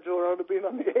my schedule around it being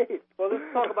on the 8th. Well, let's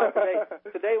talk about today.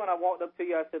 Today, when I walked up to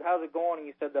you, I said, "How's it going?" And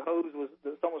you said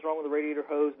something was wrong with the radiator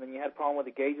hose, and then you had a problem with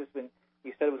the gauges. And you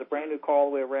said it was a brand new car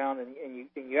all the way around, and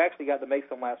you actually got to make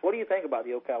some laps. What do you think about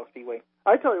the Ocala Speedway?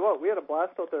 I tell you what, we had a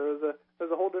blast out there. It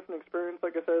was a whole different experience.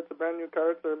 Like I said, it's a brand new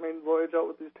car. It's our main voyage out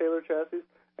with these Taylor chassis,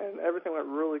 and everything went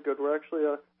really good. We're actually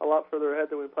a lot further ahead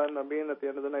than we planned on being at the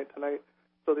end of the night tonight.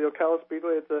 So the Ocala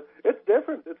Speedway, it's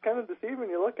different. It's kind of deceiving.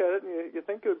 You look at it and you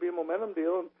think it would be a momentum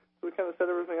deal, and we kind of set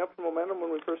everything up for momentum when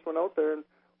we first went out there. And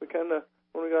we kind of,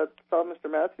 when we saw Mr.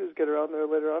 Matthews get around there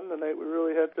later on in the night, we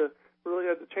really had to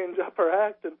change up our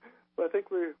act. And But I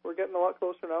think we're getting a lot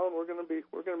closer now, and we're going to be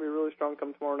really strong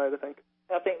come tomorrow night, I think.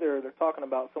 I think they're talking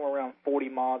about somewhere around 40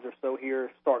 mods or so here,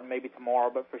 starting maybe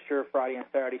tomorrow, but for sure Friday and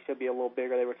Saturday should be a little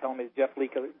bigger. They were telling me Jeff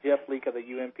Leake, the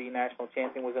UMP national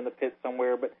champion, was in the pit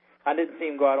somewhere, but I didn't see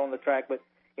him go out on the track. But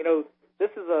this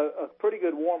is a pretty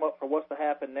good warm up for what's to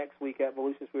happen next week at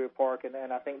Volusia Speedway Park, and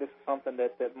I think this is something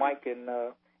that Mike and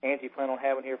Angie plan on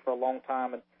having here for a long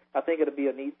time, and I think it'll be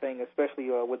a neat thing, especially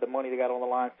with the money they got on the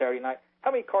line Saturday night. How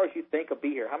many cars you think will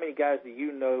be here? How many guys do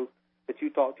you know that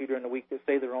you talk to during the week that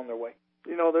say they're on their way?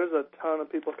 There's a ton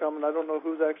of people coming. I don't know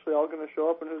who's actually all going to show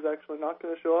up and who's actually not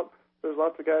going to show up. There's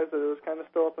lots of guys that it was kind of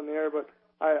still up in the air, but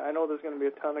I know there's going to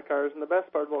be a ton of cars. And the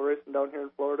best part about racing down here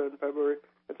in Florida in February,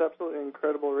 it's absolutely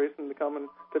incredible racing to come and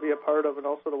to be a part of and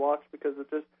also to watch, because it's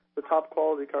just the top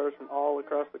quality cars from all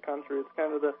across the country. It's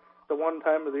kind of the one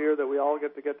time of the year that we all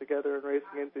get together and race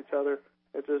against each other.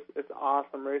 It's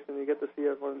awesome racing. You get to see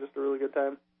everyone, just a really good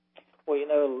time. Well,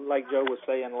 like Joe was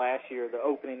saying last year, the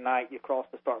opening night, you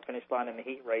crossed the start-finish line in the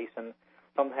heat race, and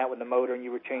something happened with the motor, and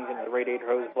you were changing, the radiator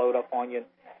hose blowed up on you. And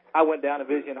I went down to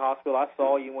Vision Hospital. I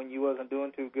saw you when you wasn't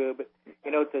doing too good, but,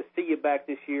 to see you back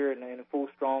this year and full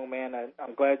strong, man,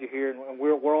 I'm glad you're here, and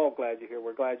we're all glad you're here.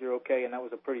 We're glad you're okay, and that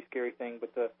was a pretty scary thing.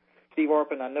 But, Steve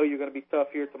Arpin, I know you're going to be tough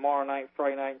here tomorrow night,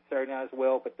 Friday night, and Saturday night as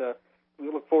well, but we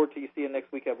look forward to you seeing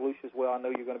next week at Volusia as well. I know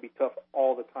you're going to be tough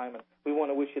all the time, and we want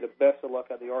to wish you the best of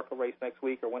luck at the ARCA race next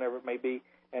week or whenever it may be,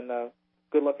 and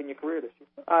good luck in your career this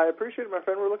year. I appreciate it, my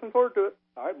friend. We're looking forward to it.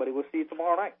 All right, buddy. We'll see you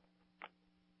tomorrow night.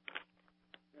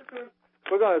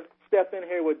 We're going to step in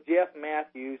here with Jeff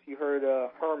Matthews. You heard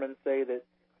Herman say that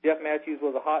Jeff Matthews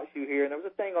was a hot shoe here, and there was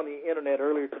a thing on the Internet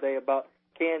earlier today about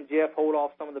can Jeff hold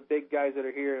off some of the big guys that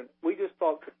are here, and we just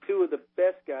talked to two of the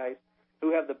best guys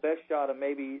who have the best shot of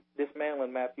maybe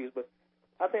dismantling Matthews, but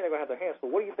I think they're going to have their hands full.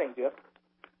 What do you think, Jeff?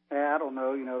 Yeah, I don't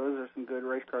know. Those are some good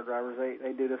race car drivers.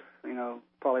 They do this,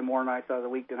 probably more nights out of the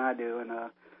week than I do, and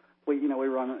we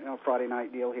run a Friday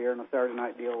night deal here and a Saturday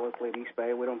night deal locally at East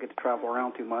Bay. We don't get to travel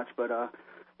around too much, but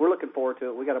we're looking forward to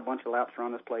it. We got a bunch of laps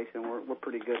around this place, and we're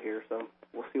pretty good here, so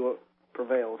we'll see what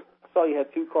prevails. I saw you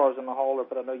had two cars in the hauler,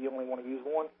 but I know you only want to use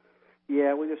one.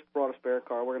 Yeah, we just brought a spare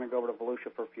car. We're going to go over to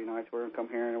Volusia for a few nights. We're going to come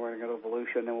here, and we're going to go to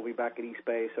Volusia, and then we'll be back at East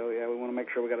Bay. So, yeah, we want to make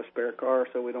sure we got a spare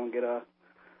car so we don't get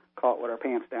caught with our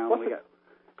pants down.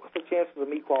 What's the chances of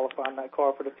me qualifying that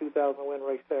car for the 2000 win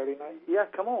race Saturday night? Yeah,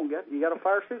 come on, you got a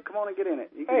fire suit? Come on and get in it.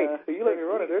 You let me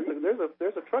run it.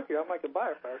 There's a truck here. I might could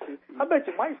buy a fire suit. I bet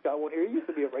you Mike's got one here. He used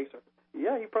to be a racer.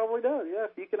 Yeah, he probably does. Yeah,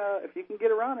 if you can get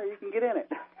around there, you can get in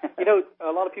it. A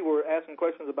lot of people were asking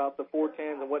questions about the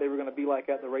 410s and what they were going to be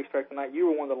like at the racetrack tonight. You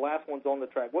were one of the last ones on the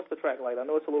track. What's the track like? I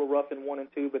know it's a little rough in 1 and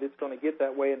 2, but it's going to get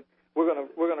that way, and we're going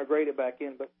to grade it back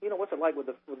in. But what's it like with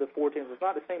the 410s? It's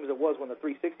not the same as it was when the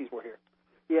 360s were here.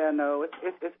 Yeah, no,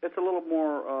 it's a little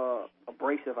more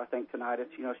abrasive, I think, tonight.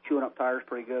 It's chewing up tires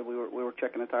pretty good. We were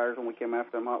checking the tires when we came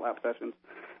after them hot lap sessions,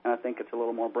 and I think it's a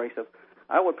little more abrasive.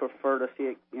 I would prefer to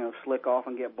see it, slick off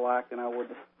and get black than I would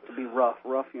to be rough.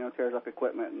 Rough, tears up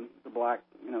equipment, and the black,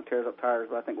 tears up tires.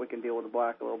 But I think we can deal with the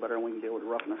black a little better, and we can deal with the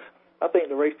roughness. I think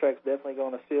the racetrack's definitely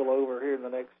going to seal over here in the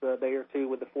next day or two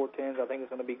with the 410s. I think it's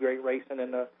going to be great racing,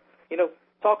 and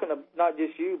talking to not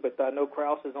just you, but I know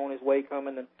Kraus is on his way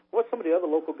coming. And what's some of the other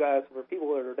local guys, for people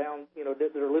that are down,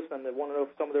 that are listening, that want to know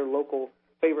if some of their local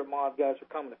favorite mod guys are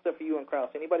coming, except for you and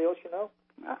Kraus? Anybody else you know?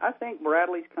 I think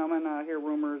Bradley's coming. I hear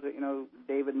rumors that,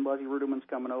 David and Buzzy Ruderman's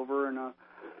coming over. And,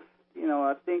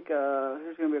 I think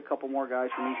there's going to be a couple more guys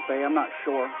from East Bay. I'm not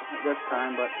sure this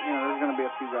time, but, there's going to be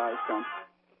a few guys come.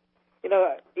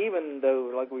 Even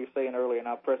though, like we were saying earlier, and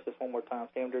I'll press this one more time,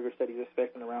 Sam Drigger said he's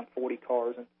expecting around 40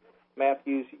 cars. And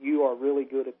Matthews, you are really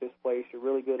good at this place. You're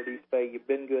really good at East Bay. You've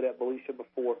been good at Volusia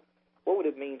before. What would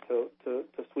it mean to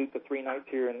sweep the 3 nights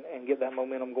here and get that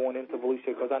momentum going into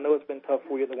Volusia? Because I know it's been tough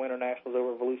for you at the Winter Nationals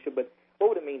over at Volusia, but what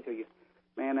would it mean to you?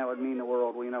 Man, that would mean the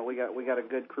world. We got a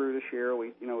good crew this year.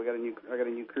 I got a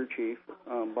new crew chief,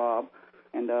 Bob,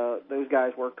 and those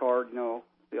guys worked hard.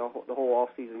 The whole off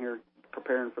season here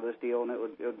preparing for this deal, and it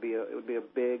would be a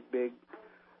big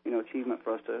achievement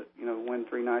for us to win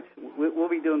 3 nights. We'll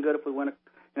be doing good if we win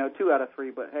 2 out of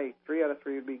 3, but hey, 3 out of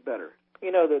 3 would be better.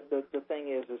 The thing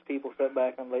is people sit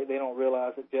back and they don't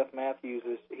realize that Jeff Matthews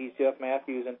he's Jeff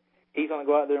Matthews, and he's going to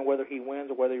go out there, and whether he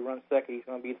wins or whether he runs second, he's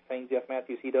going to be the same Jeff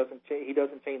Matthews. He doesn't change. He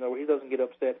doesn't get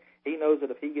upset. He knows that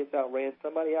if he gets outran,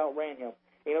 somebody outran him.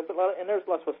 And there's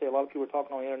lots of a lot of people are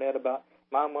talking on the internet about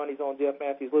my money's on Jeff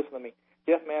Matthews. Listen to me.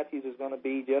 Jeff Matthews is going to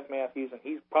be Jeff Matthews, and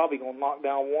he's probably going to knock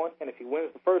down 1. And if he wins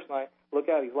the first night, look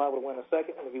out, he's liable to win a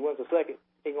second. And if he wins the second,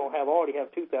 he's going to already have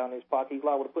 2 down in his pocket. He's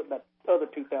liable to put that other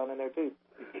 2 down in there too.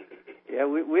 Yeah,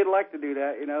 we'd like to do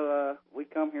that. We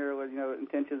come here with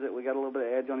intentions that we got a little bit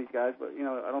of edge on these guys, but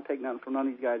I don't take nothing from none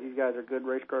of these guys. These guys are good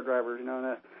race car drivers. And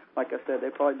that, like I said, they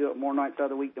probably do it more nights out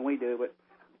of the week than we do, but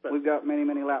we've got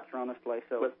many laps around this place,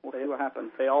 so we'll see what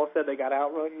happens. They all said they got to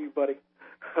outrun you, buddy.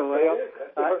 Well,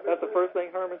 that's the first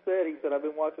thing Herman said. He said, I've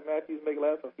been watching Matthews make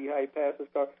laps and see how he passed his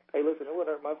car. Hey, listen, it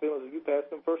wouldn't hurt my feelings if you passed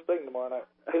him first thing tomorrow night.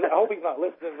 I hope he's not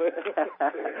listening. But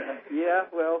yeah,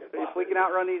 well, if we can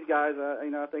outrun these guys, I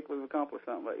think we've accomplished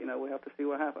something. But, we have to see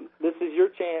what happens. This is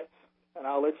your chance, and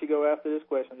I'll let you go after this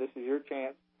question. This is your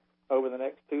chance over the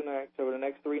next 2 nights, over the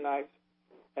next 3 nights,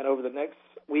 and over the next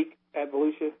week at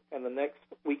Volusia, and the next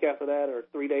week after that, or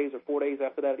 3 days or 4 days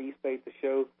after that at East Bay, to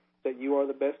show that you are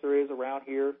the best there is around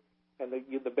here, and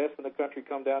you're the best in the country.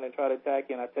 Come down and try to attack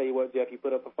you. And I tell you what, Jeff, you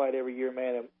put up a fight every year,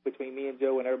 man. And between me and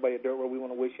Joe and everybody at Dirt World, we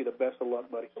want to wish you the best of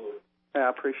luck, buddy. Yeah, I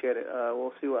appreciate it.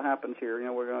 We'll see what happens here.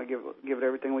 We're going to give it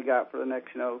everything we got for the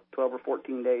next 12 or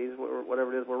 14 days,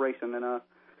 whatever it is we're racing, and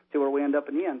see where we end up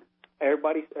in the end.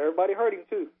 Everybody heard him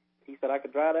too. He said I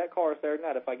could drive that car Saturday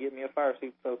night if I get me a fire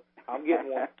suit, so I'm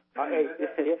getting one.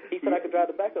 He said I could drive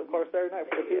the backup car Saturday night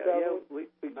for the 2000.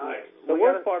 Nice. The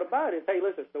worst part about it is,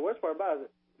 the worst part about it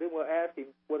is, then we'll ask him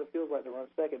what it feels like to run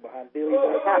second behind Billy.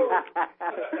 All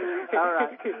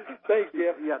right. Thanks,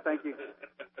 Jeff. Yeah, thank you.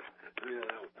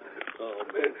 Yeah. Oh,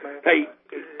 man. Hey,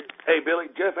 Billy,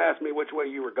 Jeff asked me which way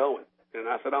you were going. And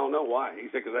I said, I don't know why.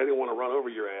 He said, because I didn't want to run over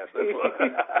your ass. That's why.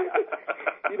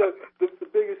 The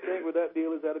biggest thing with that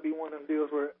deal is that'll be one of them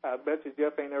deals where I bet you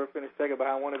Jeff ain't never finished second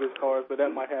behind one of his cars, but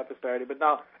that might happen Saturday. But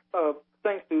now,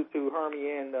 thanks to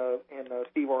Hermie and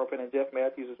Steve Arpin and Jeff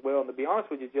Matthews as well. And to be honest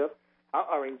with you, Jeff,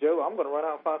 Joe, I'm going to run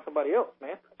out and find somebody else,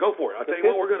 man. Go for it. I'll tell you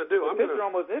what we're going to do. Picture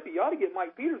almost iffy. You ought to get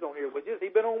Mike Peters on here, but has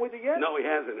he been on with you yet? No, he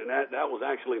hasn't, and that was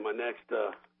actually my next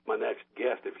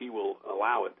guest, if he will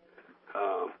allow it.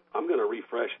 I'm going to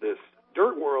refresh this.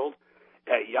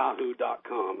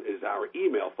 DirtWorld@yahoo.com is our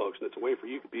email, folks, and it's a way for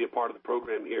you to be a part of the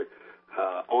program here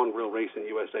on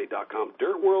RealRacingUSA.com.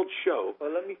 DirtWorldShow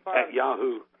at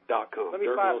yahoo.com. Let me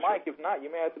find Mike. If not, you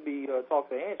may have to talk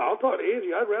to Angie. I'll talk to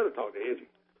Angie. I'd rather talk to Angie.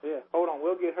 Yeah, hold on.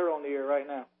 We'll get her on the air right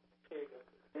now.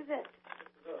 Who's this?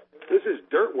 This is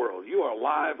Dirt World. You are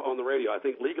live on the radio. I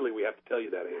think legally we have to tell you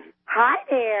that, Angie. Hi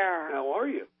there. How are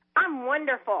you? I'm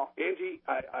wonderful. Angie,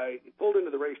 I pulled into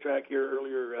the racetrack here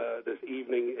earlier this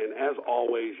evening, and as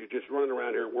always, you're just running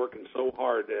around here working so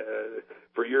hard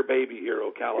for your baby here,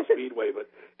 Ocala Speedway. But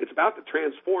it's about to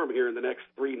transform here in the next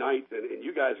 3 nights, and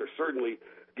you guys are certainly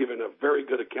giving a very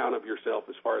good account of yourself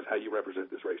as far as how you represent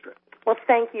this racetrack. Well,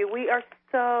 thank you. We are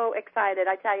so excited.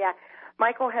 I tell you,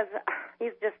 Michael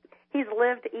he's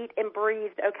lived, eat, and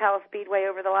breathed Ocala Speedway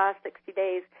over the last 60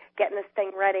 days, getting this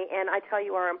thing ready. And I tell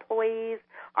you, our employees,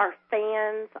 our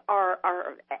fans, our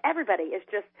everybody is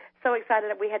just so excited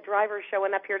that we had drivers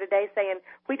showing up here today saying,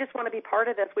 we just want to be part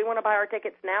of this. We want to buy our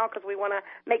tickets now because we want to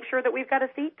make sure that we've got a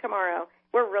seat tomorrow.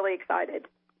 We're really excited.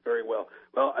 Very well.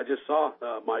 Well, I just saw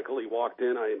Michael. He walked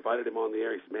in. I invited him on the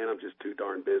air. He said, man, I'm just too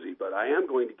darn busy. But I am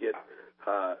going to get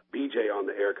BJ on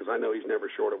the air because I know he's never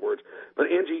short of words. But,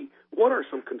 Angie, what are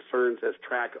some concerns as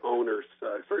track owners?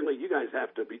 Certainly you guys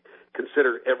have to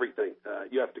consider everything.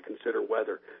 You have to consider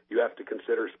weather. You have to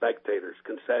consider spectators,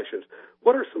 concessions.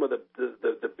 What are some of the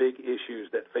big issues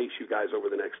that face you guys over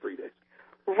the next 3 days?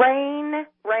 Rain.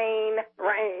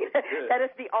 That is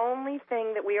the only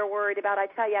thing that we are worried about. I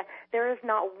tell you, there is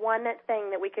not one thing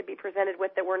that we could be presented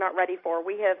with that we're not ready for.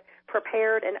 We have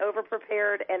prepared and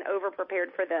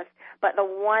over-prepared for this. But the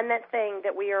one thing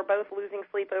that we are both losing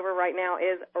sleep over right now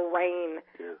is rain.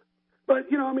 Yeah. But,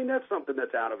 that's something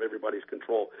that's out of everybody's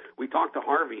control. We talked to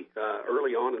Harvey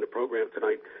early on in the program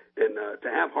tonight, and to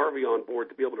have Harvey on board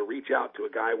to be able to reach out to a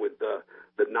guy with the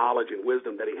knowledge and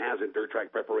wisdom that he has in dirt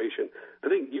track preparation, I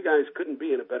think you guys couldn't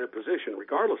be in a better position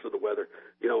regardless of the weather.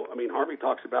 Harvey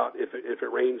talks about if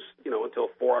it rains, until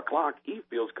 4 o'clock, he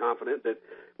feels confident that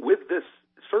with this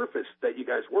surface that you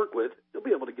guys work with, you'll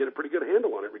be able to get a pretty good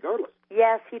handle on it regardless.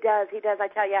 Yes, he does. I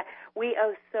tell you, we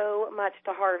owe so much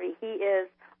to Harvey. He is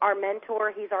our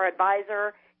mentor. He's our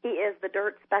advisor. He is the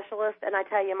dirt specialist. And I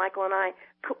tell you, Michael and I,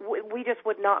 we just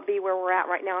would not be where we're at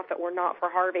right now if it were not for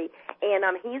Harvey. And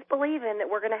he's believing that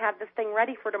we're going to have this thing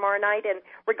ready for tomorrow night, and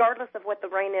regardless of what the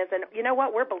rain is. And you know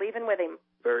what? We're believing with him.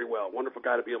 Very well. Wonderful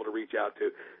guy to be able to reach out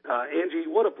to. Angie,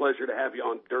 what a pleasure to have you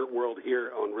on Dirt World here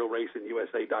on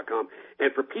RealRacingUSA.com.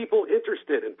 And for people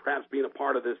interested in perhaps being a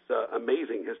part of this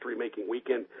amazing history-making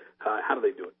weekend, how do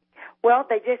they do it? Well,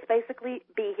 they just basically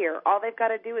be here. All they've got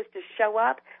to do is just show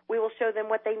up. We will show them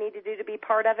what they need to do to be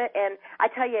part of it. And I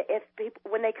tell you, if people,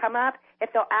 when they come up,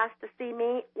 if they'll ask to see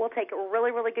me, we'll take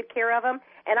really, really good care of them.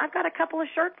 And I've got a couple of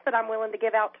shirts that I'm willing to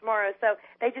give out tomorrow. So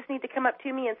they just need to come up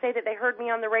to me and say that they heard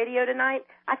me on the radio tonight.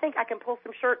 I think I can pull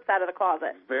some shirts out of the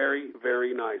closet. Very,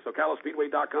 very nice.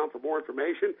 OcalaSpeedway.com for more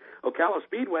information. Ocala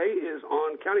Speedway is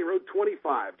on County Road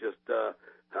 25, just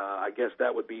I guess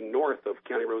that would be north of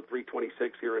County Road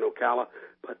 326 here in Ocala.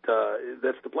 But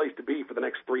that's the place to be for the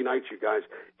next 3 nights, you guys.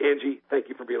 Angie, thank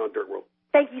you for being on Dirt World.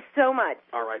 Thank you so much.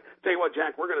 All right. Tell you what,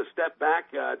 Jack, we're going to step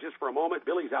back just for a moment.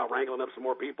 Billy's out wrangling up some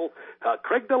more people.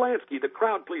 Craig Delansky, the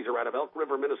crowd pleaser out of Elk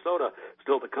River, Minnesota,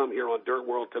 still to come here on Dirt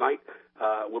World tonight.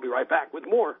 We'll be right back with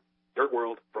more Dirt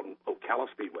World from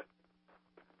Ocala Speedway.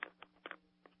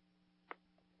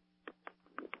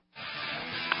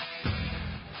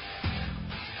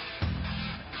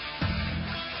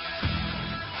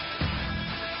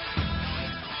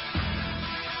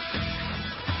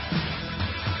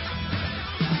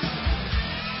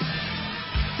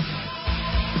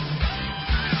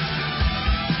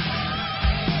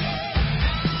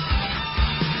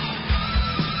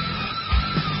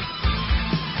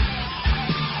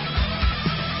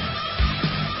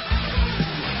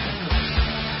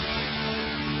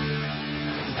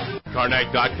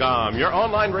 Carnac.com, your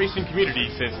online racing community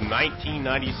since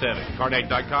 1997.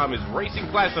 Carnac.com is racing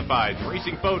classifieds,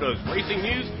 racing photos, racing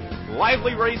news,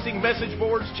 lively racing message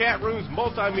boards, chat rooms,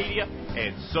 multimedia,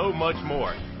 and so much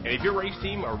more. And if your race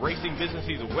team or racing business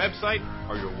needs a website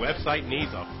or your website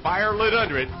needs a fire lit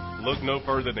under it, look no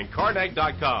further than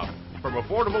Carnac.com. From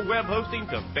affordable web hosting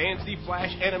to fancy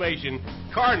flash animation,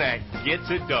 Carnac gets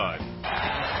it done.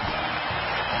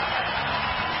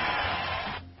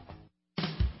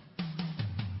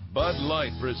 Bud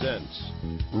Light presents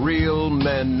Real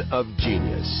Men of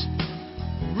Genius.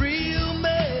 Real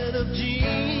Men of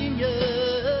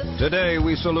Genius. Today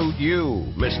we salute you,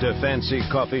 Mr. Fancy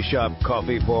Coffee Shop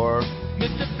Coffee Pourer.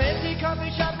 Mr. Fancy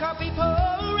Coffee Shop Coffee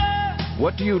Pourer.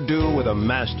 What do you do with a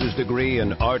master's degree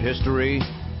in art history?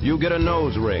 You get a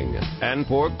nose ring and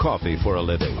pour coffee for a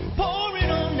living. Pour it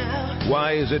on now.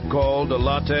 Why is it called a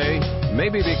latte?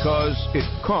 Maybe because it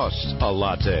costs a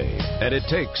latte, and it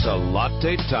takes a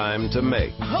latte time to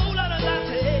make. Whole lot of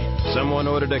latte. Someone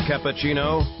ordered a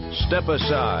cappuccino? Step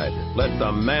aside. Let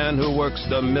the man who works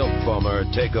the milk foamer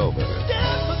take over.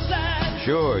 Step aside.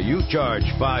 Sure, you charge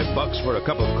 $5 for a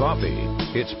cup of coffee.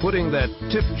 It's putting that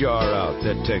tip jar out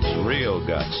that takes real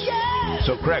guts. Yeah.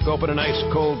 So crack open an ice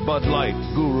cold Bud Light,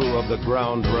 guru of the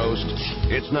ground roast.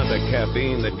 It's not the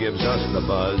caffeine that gives us the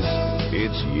buzz.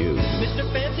 It's you. Mr.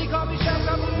 Fancy Coffee Shop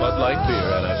Coffee Bud Light Beer,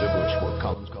 Anheuser-Busch, Fort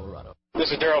Collins, Colorado.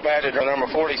 This is Darrell Badgett, number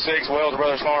 46, Wells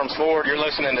Brothers Farms Ford. You're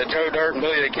listening to Joe Dirt and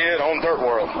Billy the Kid on Dirt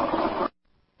World.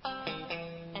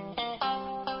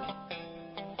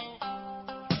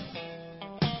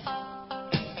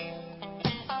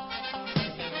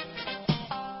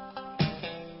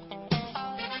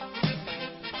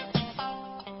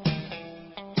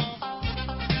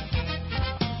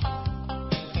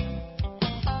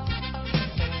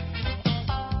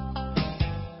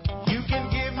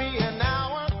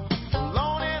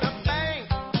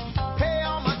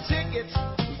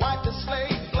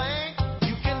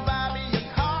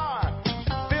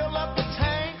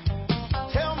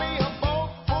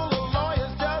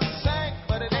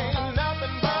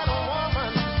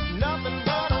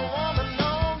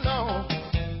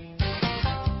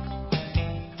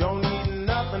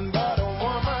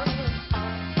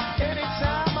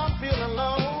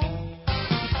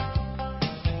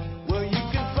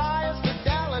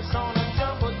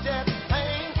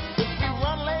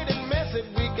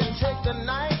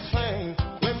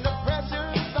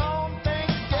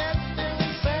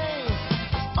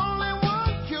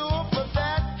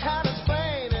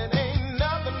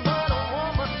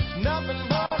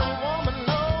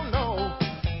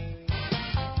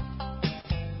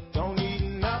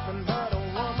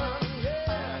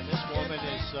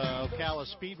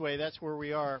 Speedway. That's where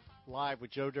we are live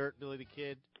with Joe Dirt, Billy the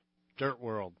Kid, Dirt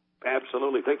World.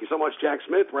 Absolutely. Thank you so much, Jack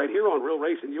Smith, right here on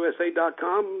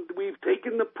RealRacingUSA.com. We've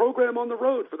taken the program on the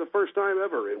road for the first time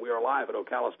ever, and we are live at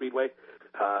Ocala Speedway.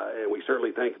 And we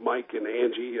certainly thank Mike and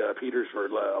Angie Peters for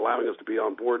allowing us to be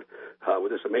on board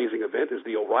with this amazing event. As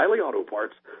the O'Reilly Auto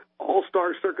Parts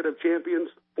All-Star Circuit of Champions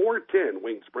 410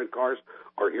 winged sprint cars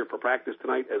are here for practice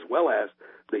tonight, as well as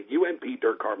the UMP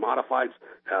Dirt Car Modifieds.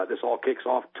 This all kicks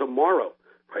off tomorrow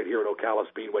right here at Ocala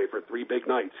Speedway for 3 big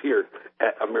nights here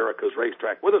at America's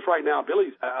Racetrack. With us right now,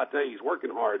 Billy's, I tell you, he's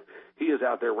working hard. He is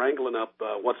out there wrangling up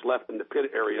what's left in the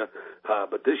pit area.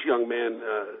 But this young man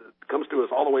comes to us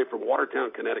all the way from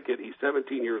Watertown, Connecticut. He's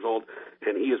 17 years old,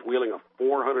 and he is wheeling a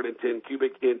 410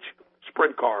 cubic inch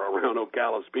sprint car around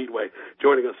Ocala Speedway.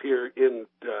 Joining us here in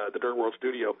the Dirt World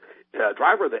studio,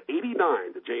 driver of the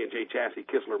 89, the J&J Chassis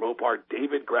Kistler Mopar,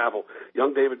 David Gravel.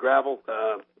 Young David Gravel,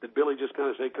 did Billy just kind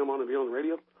of say, come on and be on the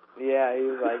radio? Yeah, he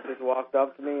was like, just walked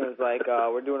up to me and was like,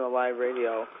 we're doing a live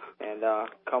radio, and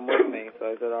come with me. So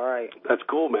I said, all right. That's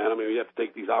cool, man. I mean, you have to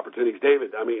take these opportunities.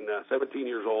 David, I mean, 17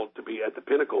 years old to be at the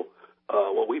pinnacle,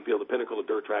 what we feel the pinnacle of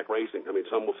dirt track racing. I mean,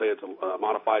 some will say it's a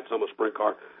modified, some a sprint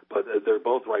car, but they're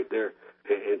both right there.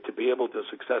 And to be able to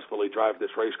successfully drive this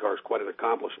race car is quite an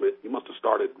accomplishment. You must have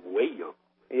started way young.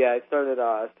 Yeah, I started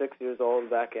 6 years old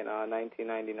back in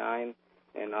 1999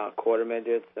 in quarter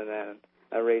midgets, and then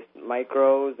I raced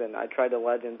micros, and I tried the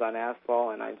legends on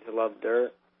asphalt, and I just loved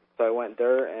dirt. So I went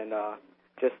dirt and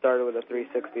just started with a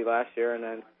 360 last year, and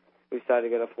then we decided to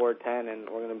get a 410, and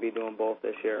we're going to be doing both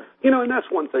this year. You know, and that's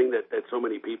one thing that so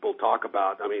many people talk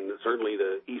about. I mean, certainly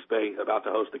the East Bay about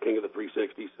to host the King of the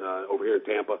 360s over here in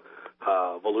Tampa,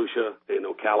 Volusia and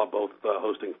Ocala both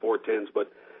hosting 410s.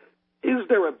 But is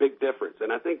there a big difference?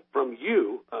 And I think from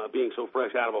you being so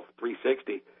fresh out of a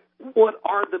 360, what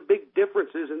are the big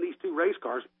differences in these two race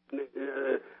cars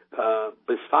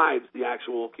besides the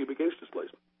actual cubic inch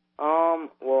displacement?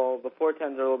 Well, the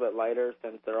 410s are a little bit lighter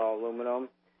since they're all aluminum,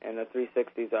 and the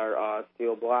 360s are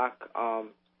steel block.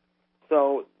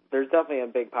 So there's definitely a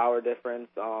big power difference.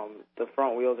 The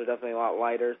front wheels are definitely a lot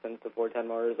lighter since the 410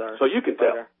 motors are. So you can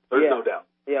tell. There's no doubt.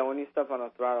 Yeah, when you step on a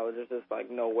throttle, there's just like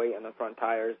no weight on the front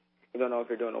tires. You don't know if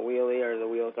you're doing a wheelie or the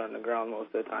wheels are on the ground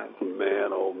most of the time.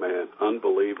 Man, oh man,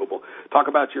 unbelievable. Talk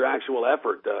about your actual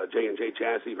effort. J&J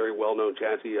Chassis, very well-known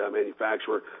chassis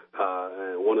manufacturer,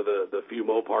 one of the few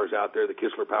Mopars out there, the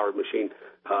Kistler-powered machine.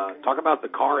 Talk about the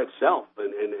car itself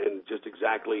and just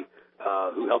exactly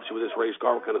who helps you with this race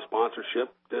car, what kind of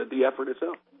sponsorship, the effort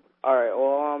itself. All right,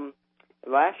 well,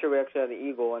 last year we actually had the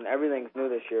Eagle, and everything's new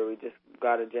this year. We just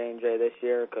got a J&J this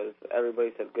year because everybody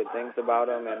said good things about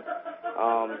them, and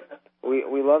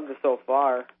we loved it so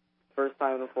far. First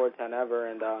time in the 410 ever,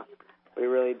 and we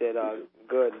really did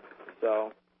good.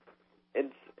 So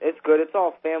it's good. It's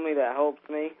all family that helps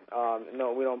me.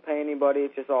 No, we don't pay anybody.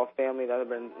 It's just all family that have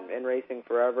been in racing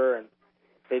forever, and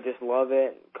they just love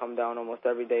it. Come down almost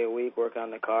every day a week, work on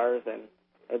the cars, and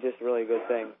it's just really a good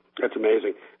thing. That's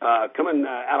amazing. Coming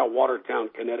out of Watertown,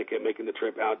 Connecticut, making the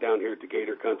trip out down here to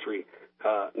Gator Country,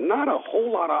 not a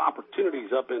whole lot of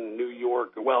opportunities up in New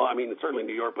York. Well, I mean, certainly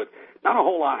New York, but not a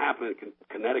whole lot happening in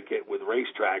Connecticut with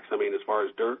racetracks, I mean, as far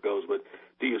as dirt goes. But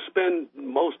do you spend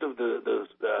most of the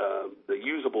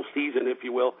usable season, if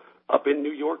you will, up in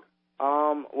New York?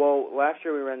 Well, last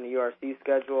year we ran the URC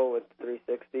schedule with the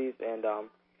 360s, and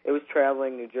it was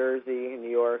traveling New Jersey, New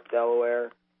York,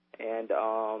 Delaware, and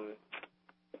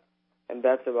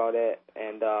that's about it.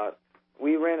 And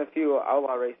we ran a few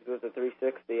outlaw races with the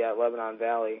 360 at Lebanon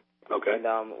Valley. Okay.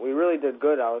 And we really did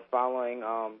good. I was following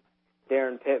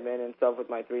Darren Pittman and stuff with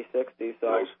my 360. So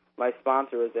nice. My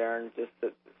sponsor was there and just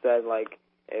said, like,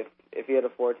 if he had a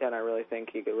 410, I really think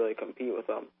he could really compete with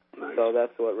them. Nice. So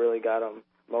that's what really got him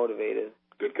motivated.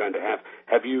 Good kind to have.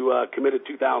 Have you committed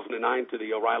 2009 to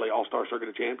the O'Reilly All-Star Circuit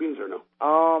of Champions or no?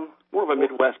 More of a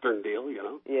Midwestern deal, you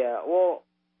know? Yeah, well,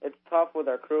 it's tough with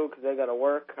our crew because they got to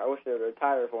work. I wish they would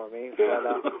retire for me.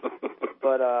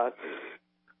 But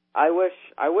I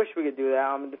wish we could do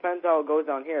that. It depends how it goes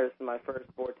down here. This is my first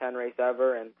 410 race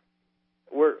ever, and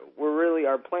we're really,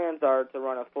 our plans are to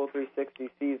run a full 360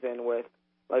 season with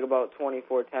like about 20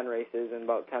 410 races and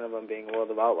about 10 of them being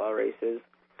World of Outlaw races.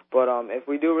 But if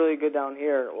we do really good down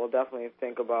here, we'll definitely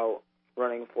think about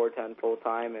running 410 full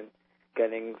time and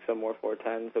getting some more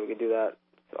 410s so we can do that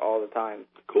all the time.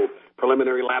 Cool.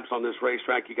 Preliminary laps on this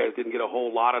racetrack. You guys didn't get a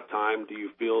whole lot of time. Do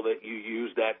you feel that you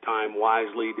used that time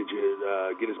wisely? Did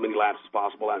you get as many laps as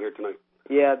possible out here tonight?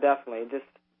 Yeah, definitely.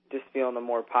 Just feeling the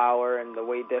more power and the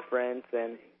weight difference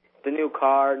and the new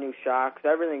car, new shocks.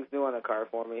 Everything's new on the car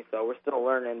for me, so we're still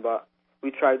learning, but we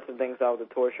tried some things out with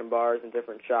the torsion bars and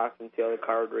different shocks and see how the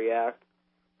car would react.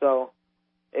 So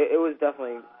it was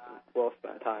definitely well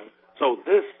spent time. So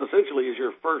this essentially is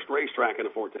your first racetrack in a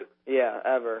 410? Yeah,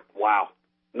 ever. Wow.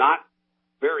 Not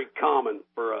very common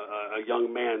for a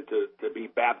young man to be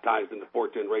baptized into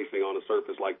 410 racing on a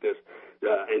surface like this.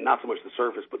 And not so much the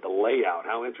surface, but the layout.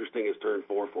 How interesting is Turn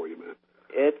 4 for you, man?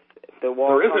 The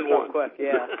wall there isn't comes one. up quick,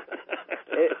 yeah.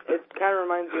 It's kind of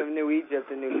reminds me of New Egypt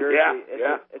in New Jersey.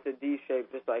 It's a D shape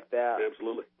just like that.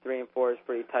 Absolutely. 3 and 4 is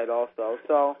pretty tight also.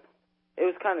 So it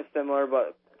was kind of similar,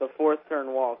 but the fourth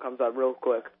turn wall comes up real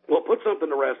quick. Well, put something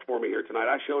to rest for me here tonight.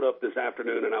 I showed up this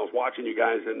afternoon and I was watching you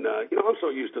guys, and I'm so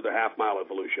used to the half mile at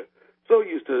Volusia, so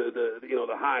used to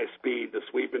the high speed, the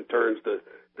sweeping turns, the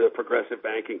progressive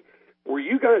banking. Were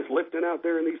you guys lifting out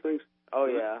there in these things? Oh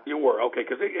yeah. You were, okay,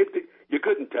 because you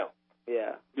couldn't tell.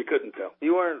 Yeah. You couldn't tell.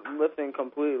 You weren't lifting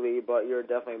completely, but you were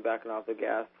definitely backing off the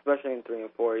gas, especially in 3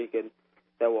 and 4.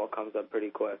 That wall comes up pretty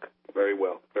quick. Very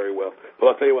well, very well. Well,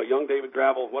 I'll tell you what, young David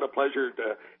Gravel, what a pleasure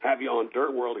to have you on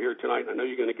Dirt World here tonight. I know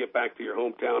you're going to get back to your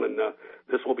hometown, and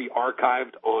this will be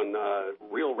archived on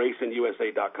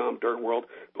RealRacingUSA.com, Dirt World,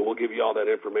 but we'll give you all that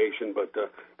information. But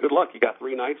good luck. You got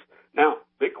 3 nights. Now,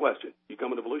 big question. You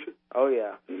coming to Volusia? Oh,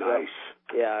 yeah. Nice.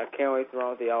 Yeah, I can't wait to run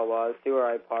with the Outlaws, see where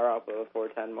I power up with a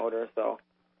 410 motor, so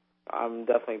I'm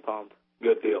definitely pumped.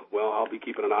 Good deal. Well, I'll be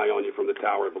keeping an eye on you from the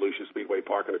tower at Volusia Speedway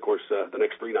Park, and, of course, the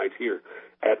next 3 nights here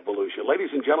at Volusia. Ladies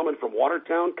and gentlemen, from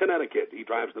Watertown, Connecticut, he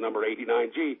drives the number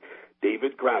 89G,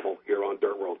 David Gravel, here on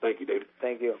Dirt World. Thank you, David.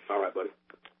 Thank you. All right, buddy.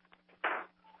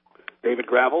 David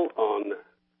Gravel on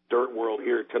Dirt World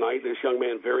here tonight. This young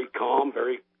man, very calm,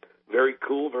 very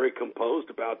cool, very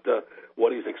composed about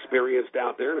what he's experienced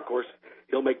out there. And, of course,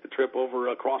 he'll make the trip over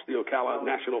across the Ocala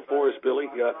National Forest, Billy,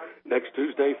 next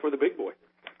Tuesday for the big boy.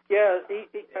 Yeah,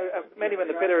 I met him in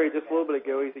the pit area just a little bit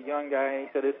ago. He's a young guy, and he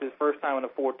said this is his first time in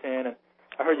a 410. And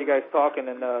I heard you guys talking,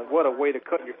 and what a way to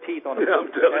cut your teeth on at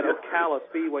Ocala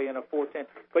Speedway in a 410.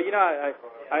 But,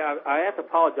 I have to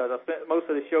apologize. I spent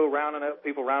most of the show rounding up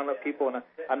people, and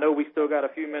I know we still got a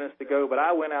few minutes to go, but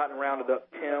I went out and rounded up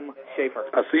Tim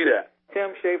Schaefer. I see that.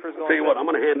 Tim Schaefer's going to... Tell you what, I'm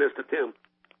going to hand this to Tim.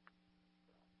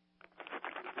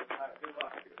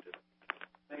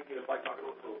 Thank you.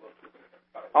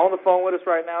 On the phone with us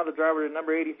right now, the driver of the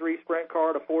number 83 Sprint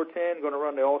car, the 410, going to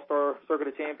run the All-Star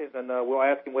Circuit of Champions, and we'll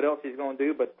ask him what else he's going to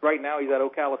do. But right now, he's at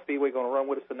Ocala Speedway, going to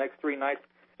run with us the next 3 nights.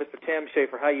 Mr. Tim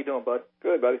Schaefer, how you doing, bud?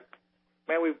 Good, buddy.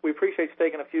 Man, we appreciate you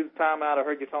taking a few time out. I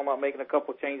heard you talking about making a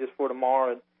couple of changes for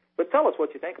tomorrow. But tell us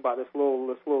what you think about this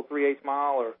little 3/8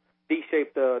 mile or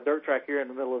D-shaped dirt track here in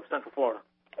the middle of Central Florida.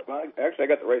 Well, actually, I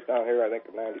got the race down here, I think,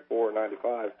 in 94 or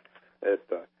 95.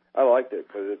 I liked it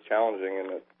because it's challenging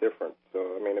and it's different. So,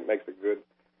 I mean, it makes it good.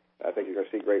 I think you're going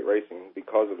to see great racing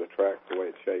because of the track, the way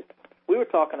it's shaped. We were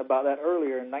talking about that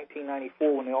earlier in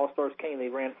 1994 when the All-Stars came. They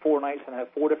ran 4 nights and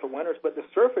had 4 different winners, but the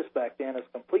surface back then is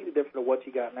completely different than what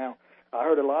you got now. I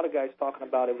heard a lot of guys talking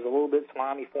about it was a little bit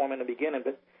slimy for them in the beginning,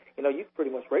 but, you can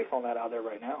pretty much race on that out there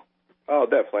right now. Oh,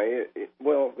 definitely.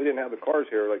 Well, we didn't have the cars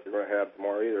here like you're going to have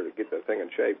tomorrow either to get that thing in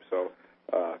shape. So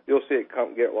you'll see it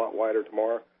get a lot wider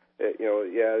tomorrow.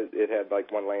 It had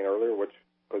like 1 lane earlier, which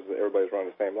because everybody's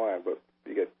running the same line. But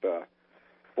you get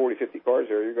 40, 50 cars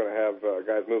here, you're going to have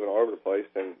guys moving all over the place.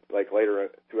 And like later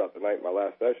throughout the night, my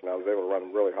last session, I was able to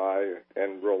run really high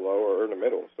and real low or in the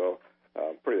middle. So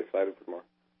I'm pretty excited for tomorrow.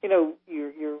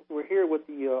 We're here with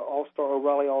the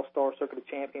O'Reilly All-Star Circuit of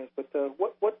Champions, but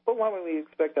what might we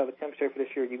expect out of Tim Schaefer this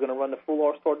year? Are you going to run the full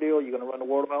All-Star deal? Are you going to run the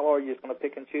World of Outlaw? Or are you just going to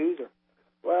pick and choose? Or?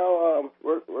 Well,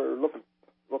 we're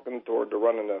looking toward to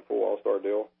running the full All-Star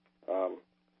deal.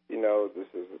 This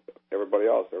is everybody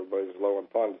else. Everybody's low on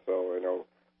funds, so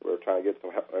we're trying to get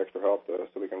some extra help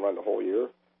so we can run the whole year.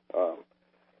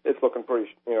 It's looking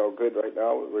pretty good right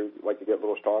now. We'd like to get a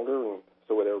little stronger, and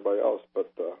so with everybody else,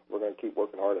 but we're going to keep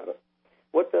working hard at it.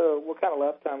 What kind of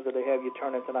lap times did they have you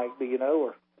turn in tonight? Do you know?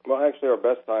 Or? Well, actually, our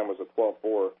best time was a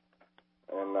 12:4,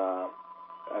 and I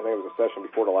think it was a session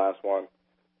before the last one.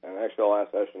 And actually, the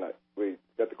last session, we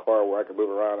got the car where I could move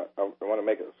around. I want to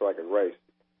make it so I could race.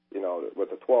 With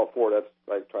the 12:4, that's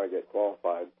like trying to get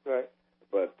qualified. Right.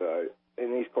 But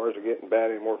and these cars are getting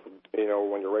bad anymore.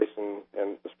 When you're racing,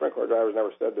 and the sprint car drivers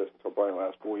never said this until probably the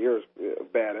last 4 years.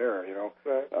 Bad air,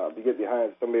 Right. You get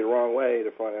behind somebody the wrong way,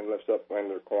 the front end lifts up in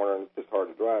their corner, and it's just hard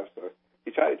to drive. So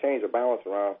you try to change the balance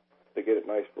around to get it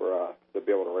nice for to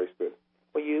be able to race good.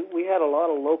 Well, we had a lot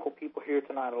of local people here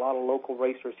tonight, a lot of local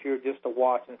racers here just to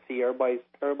watch and see. Everybody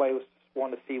was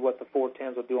wanting to see what the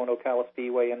 410s will do on Ocala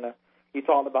Speedway. And you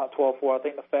talked about 12:4. I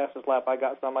think the fastest lap I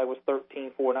got somebody was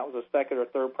 13:4, and that was a second or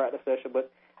third practice session.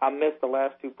 But I missed the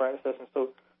last 2 practice sessions. So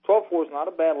 12:4 is not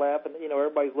a bad lap, and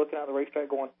everybody's looking at the racetrack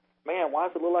going, man, why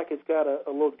does it look like it's got a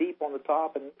little deep on the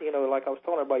top? And like I was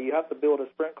telling everybody, you have to build a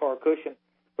sprint car cushion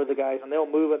for the guys, and they'll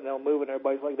move it and they'll move it. And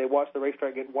everybody's like, they watch the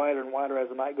racetrack get wider and wider as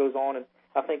the night goes on, and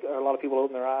I think a lot of people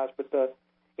open their eyes. But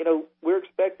we're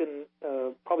expecting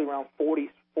probably around 40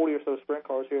 or so sprint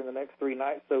cars here in the next 3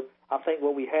 nights. So I think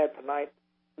what we had tonight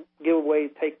give away,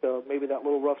 take maybe that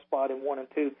little rough spot in 1 and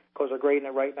 2 because they're grading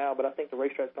it right now. But I think the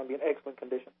racetrack's going to be in excellent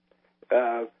condition.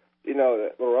 You know,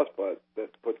 that little rust spot that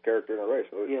puts character in a race.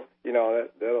 So, yeah. You know,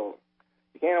 that'll.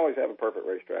 You can't always have a perfect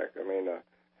racetrack. I mean,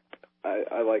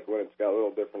 I like when it's got little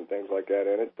different things like that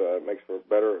in it. It makes for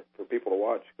better for people to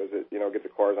watch because it, you know, gets the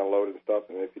cars unloaded and stuff.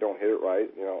 And if you don't hit it right,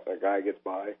 you know, a guy gets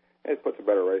by. It puts a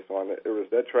better race on. It was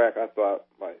that track I thought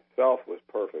myself was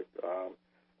perfect.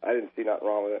 I didn't see nothing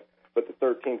wrong with it. But the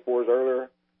 13.4s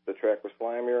earlier, the track was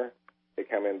slimier. It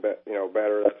came in,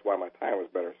 better. That's why my time was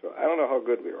better. So I don't know how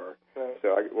good we are. Right.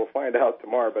 So we'll find out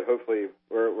tomorrow. But hopefully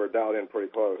we're dialed in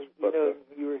pretty close. But,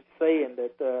 you were saying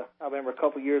that I remember a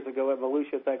couple of years ago at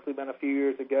Volusia. It's actually been a few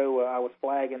years ago. I was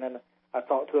flagging, and I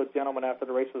talked to a gentleman after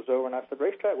the race was over, and I said,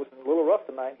 racetrack was a little rough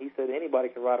tonight. He said anybody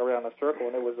could ride around a circle,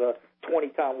 and it was a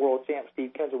 20-time world champ,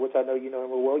 Steve Kinser, which I know you know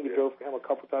him real well. You drove for him a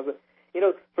couple of times. But, you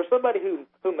know, for somebody who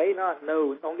may not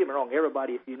know, don't get me wrong,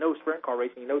 everybody, if you know sprint car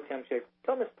racing, you know Tim Schaefer.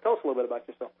 Tell us a little bit about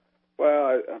yourself.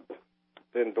 Well, I've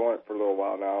been doing it for a little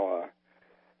while now.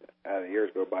 The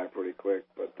years go by pretty quick,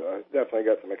 but definitely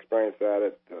got some experience at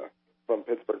it. From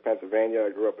Pittsburgh, Pennsylvania,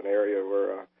 I grew up in an area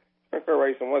where sprint car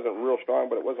racing wasn't real strong,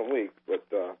 but it wasn't weak. But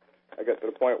I got to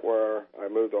the point where I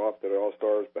moved off to the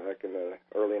All-Stars back in the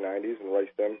early 90s and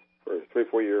raced them for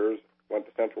 3-4 years. Went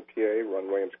to Central PA, run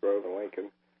Williams Grove and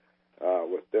Lincoln.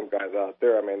 With them guys out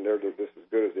there, I mean, they're just as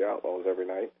good as the Outlaws every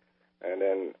night. And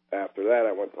then after that,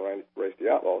 I went to race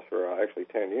the Outlaws for actually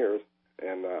 10 years.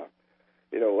 And,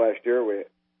 you know, last year we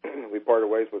parted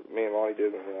ways with me and Lonnie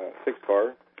did in a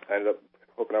 6-car. I ended up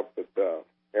hooking up with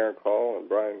Aaron Call and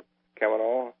Brian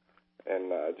Kavanaugh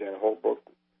and Jan Holbrook.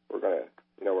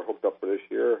 We're hooked up for this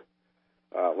year.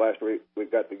 Last week we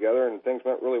got together and things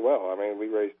went really well. I mean, we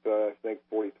raced, I think,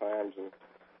 40 times and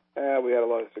we had a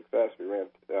lot of success. We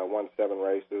won 7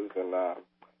 races and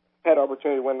had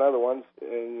opportunity to win other ones.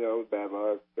 And, you know, bad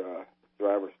luck,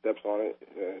 driver steps on it,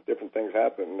 different things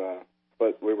happen.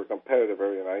 But we were competitive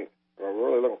every night. We're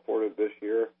really looking forward to this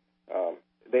year.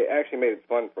 They actually made it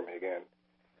fun for me again.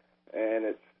 And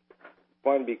it's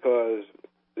fun because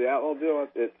the Outlaw deal,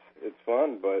 it's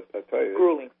fun, but I tell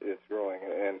you, it's grueling.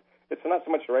 And it's not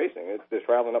so much racing. It's just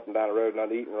traveling up and down the road,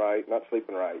 not eating right, not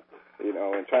sleeping right, you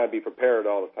know, and trying to be prepared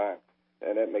all the time.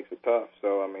 And that makes it tough.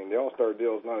 So, I mean, the All-Star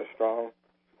deal is not as strong.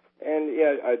 And,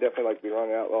 yeah, I definitely like to be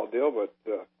running the Outlaw deal, but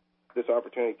this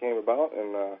opportunity came about,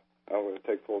 and I'm going to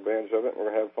take full advantage of it, and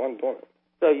we're going to have fun doing it.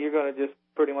 So you're going to just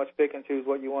pretty much pick and choose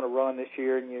what you want to run this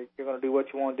year, and you're going to do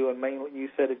what you want to do. And mainly, you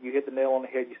said it, you hit the nail on the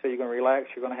head. You said you're going to relax,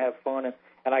 you're going to have fun,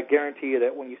 and I guarantee you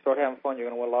that when you start having fun, you're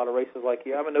going to win a lot of races like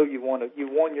you. I know you've won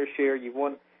your share. You've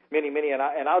won many,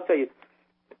 and I'll tell you,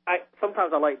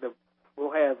 sometimes I like to.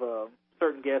 We'll have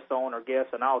certain guests on or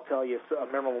guests, and I'll tell you a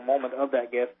memorable moment of that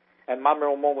guest. And my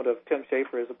memorable moment of Tim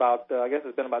Schaefer is about, I guess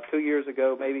it's been about 2 years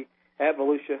ago, maybe at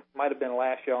Volusia. Might have been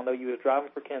last year. I know you was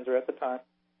driving for Kinser at the time.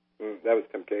 That was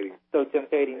Tim Cady. So Tim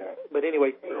Cady. Yeah. But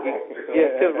anyway,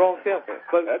 wrong Tim.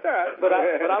 But that's all right. But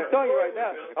I'm telling you right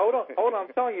now. Hold on.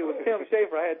 I'm telling you, with Tim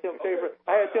Schaefer, I had Tim Schaefer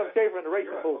in the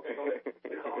racing pool.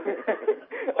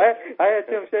 I had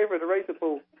Tim Schaefer in the racing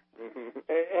pool.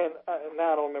 And now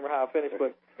I don't remember how I finished,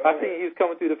 but I seen he was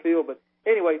coming through the field. But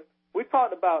anyway, you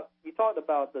talked about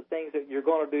the things that you're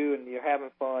going to do, and you're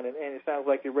having fun, and it sounds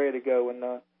like you're ready to go.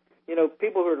 And you know,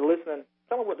 people who are listening,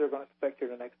 tell them what they're going to expect here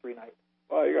the next 3 nights.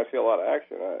 Well, you're going to see a lot of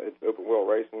action. It's open wheel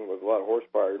racing with a lot of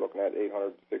horsepower. You're looking at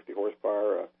 860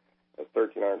 horsepower, a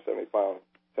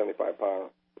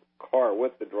 1,375-pound car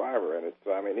with the driver, and it's.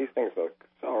 I mean, these things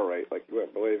accelerate like you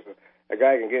wouldn't believe. So a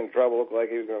guy can get in trouble, look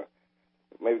like he was going to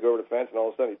maybe go over the fence, and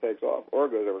all of a sudden he takes off or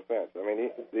goes over the fence. I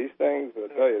mean, these things, I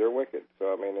tell you, they're wicked.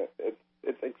 So I mean,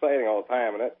 it's exciting all the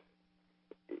time, and that's,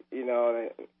 you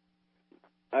know.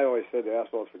 I always said the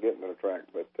asphalt's for getting to the track,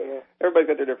 but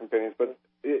everybody's got their different opinions. But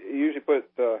you usually put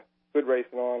good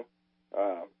racing on.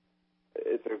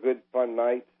 It's a good, fun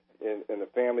night, and the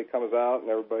family comes out, and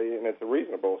everybody, and it's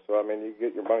reasonable. So, I mean, you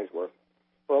get your money's worth.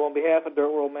 Well, on behalf of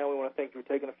Dirt World, man, we want to thank you for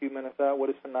taking a few minutes out with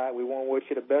us tonight. We want to wish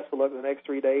you the best of luck in the next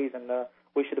 3 days, and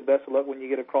wish you the best of luck when you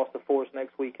get across the forest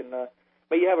next week. And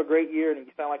may you have a great year, and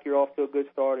you sound like you're off to a good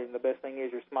start. And the best thing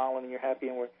is you're smiling and you're happy,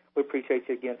 and we appreciate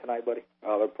you again tonight, buddy.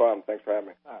 Oh, no problem. Thanks for having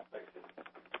me. All right, thanks.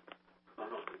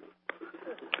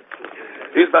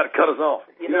 He's about to cut us off.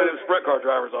 You know them sprint car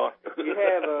drivers are. You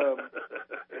have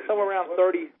somewhere around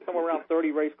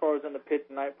 30 race cars in the pit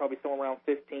tonight. Probably somewhere around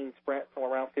 15 sprint,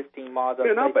 somewhere around 15 mods.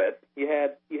 Yeah, not bad. You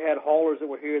had haulers that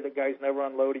were here that guys never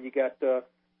unloaded. You got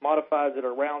modifieds that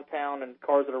are around town and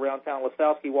cars that are around town.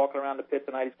 Lasowski walking around the pit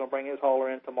tonight. He's going to bring his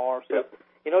hauler in tomorrow. So,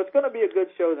 you know, it's going to be a good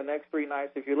show the next 3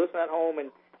 nights. If you're listening at home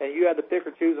and you had to pick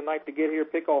or choose a night to get here,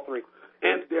 pick all 3.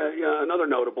 And another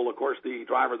notable, of course, the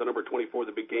driver, the number 24,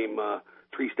 the big game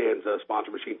tree stands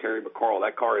sponsor machine, Terry McCarl.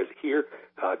 That car is here.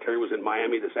 Terry was in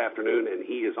Miami this afternoon, and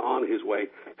he is on his way.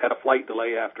 Had a flight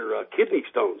delay after kidney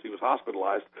stones. He was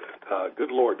hospitalized. Good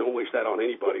Lord, don't wish that on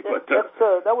anybody. But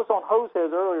that was on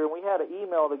Jose's earlier, and we had an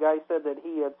email. The guy said that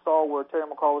he had saw where Terry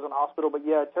McCall was in the hospital. But,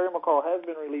 yeah, Terry McCall has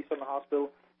been released from the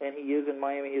hospital, and he is in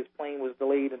Miami. His plane was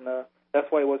delayed, and that's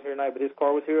why he wasn't here tonight. But his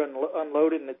car was here and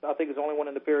unloaded, and I think it's the only one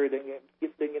in the period that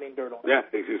didn't get any dirt on it. Yeah,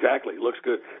 exactly. Looks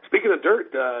good. Speaking of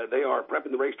dirt, they are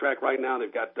prepping the racetrack right now.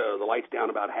 They've got the lights down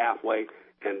about halfway.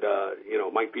 And,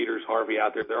 Mike Peters, Harvey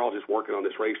out there, they're all just working on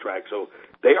this racetrack. So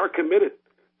they are committed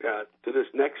to this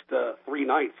next 3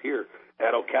 nights here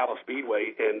at Ocala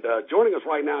Speedway. And joining us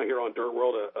right now here on Dirt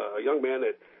World, a young man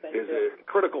that is a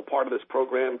critical part of this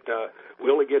program. We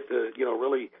only get to,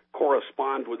 really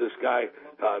correspond with this guy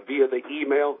via the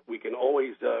email. We can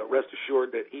always rest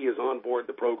assured that he is on board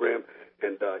the program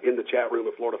and in the chat room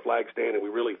at Florida Flag Stand, and we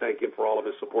really thank him for all of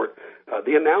his support.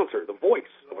 The announcer, the voice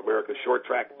of America's short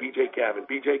track, BJ Cavin.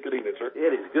 BJ, good evening, sir.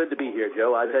 It is good to be here,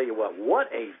 Joe. I tell you what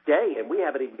a day, and we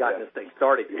haven't even gotten this thing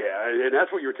started yet. Yeah, and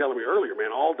that's what you were telling me earlier, man.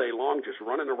 All day long, just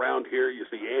running around here. You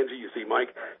see Angie, you see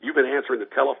Mike. You've been answering the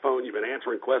telephone. You've been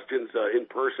answering questions in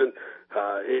person.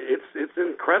 It's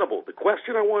incredible. The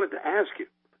question I wanted to ask you,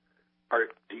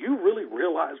 do you really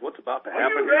realize what's about to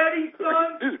happen? Are you ready,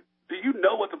 son? Dude. Do you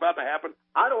know what's about to happen?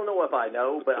 I don't know if I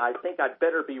know, but I think I'd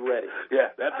better be ready.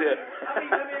 Yeah, that's it.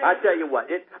 I tell you what,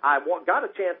 I got a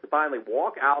chance to finally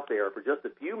walk out there for just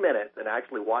a few minutes and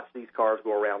actually watch these cars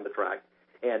go around the track.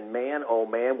 And man, oh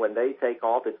man, when they take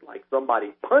off, it's like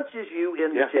somebody punches you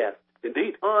in the chest.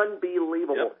 Indeed.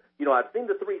 Unbelievable. Yep. I've seen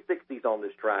the 360s on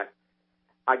this track.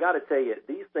 I got to tell you,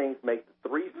 these things make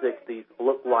the 360s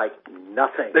look like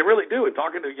nothing. They really do. And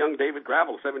talking to young David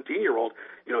Gravel, a 17-year-old,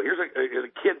 here's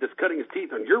a kid that's cutting his teeth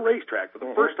on your racetrack for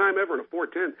the first time ever in a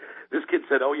 410. This kid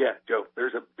said, oh, yeah, Joe,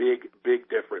 there's a big,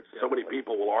 big difference. So many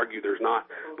people will argue there's not.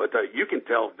 But you can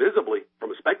tell visibly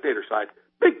from a spectator side,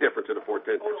 big difference in a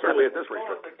 410, certainly at this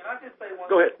racetrack. Can I just say one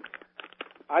Go ahead.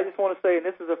 I just want to say, and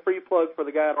this is a free plug for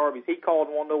the guy at Arby's. He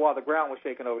called and wanted to know why the ground was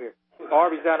shaking over here.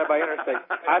 Arby's down there by Interstate.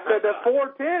 I said, the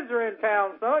 410s are in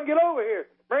town, son. Get over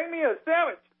here. Bring me a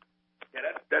sandwich.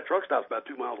 Yeah, that truck stop's about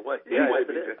 2 miles away. Yeah, anyway,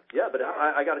 but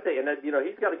I got to tell you, and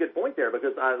he's got a good point there,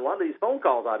 because a lot of these phone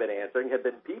calls I've been answering have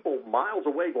been people miles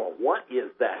away going, what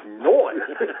is that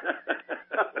noise?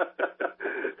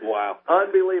 Wow.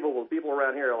 Unbelievable. People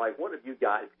around here are like, what have you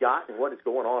guys got and what is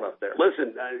going on up there?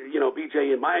 Listen,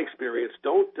 BJ, in my experience,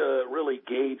 don't really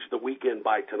gauge the weekend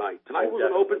by tonight. Tonight was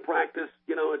an open practice.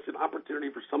 It's an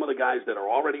opportunity for some of the guys that are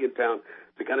already in town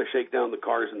to kind of shake down the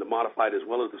cars in the modified as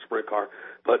well as the sprint car.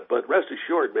 But rest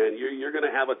assured, man, you're going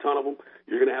to have a ton of them.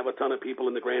 You're going to have a ton of people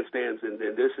in the grandstands, and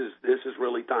this is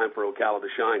really time for Ocala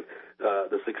to shine.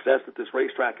 The success that this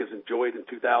racetrack has enjoyed in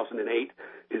 2008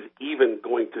 is even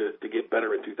going to get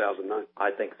better in 2009.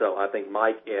 I think so. I think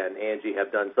Mike and Angie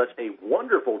have done such a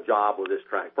wonderful job with this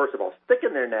track. First of all,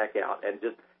 sticking their neck out and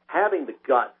just having the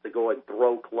guts to go and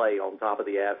throw clay on top of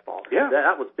the asphalt. Yeah.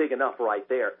 That was big enough right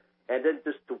there. And then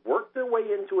just to work their way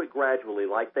into it gradually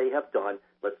like they have done.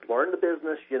 Let's learn the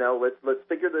business, let's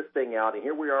figure this thing out. And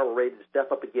here we are, we're ready to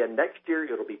step up again. Next year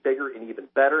it'll be bigger and even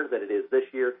better than it is this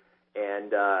year.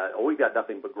 And we've got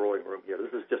nothing but growing room here.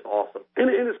 This is just awesome.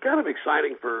 And it's kind of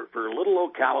exciting for little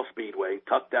Ocala Speedway,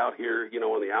 tucked out here,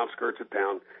 on the outskirts of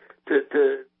town,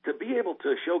 to be able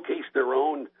to showcase their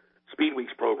own Speed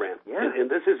Weeks program. Yeah. And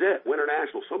this is it, Winter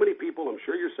National. So many people, I'm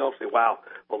sure yourself, say, wow,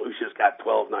 Volusia's got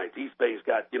 12 nights. East Bay's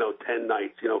got, 10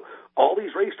 nights. All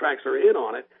these racetracks are in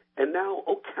on it. And now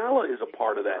Ocala is a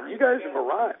part of that. You guys have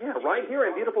arrived. Yeah, right here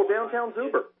in beautiful downtown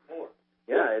Zuber.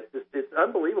 Yeah, it's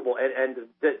unbelievable, and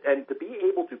to be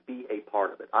able to be a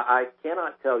part of it, I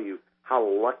cannot tell you how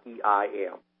lucky I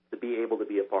am to be able to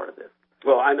be a part of this.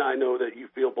 Well, I know that you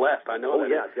feel blessed. I know that.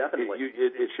 Yeah, definitely.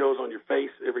 It shows on your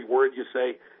face, every word you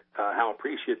say, how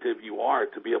appreciative you are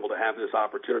to be able to have this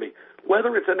opportunity.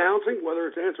 Whether it's announcing, whether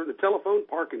it's answering the telephone,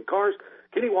 parking cars.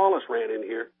 Kenny Wallace ran in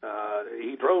here.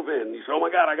 He drove in. He said, oh, my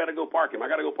God, I got to go park him.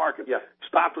 Yeah.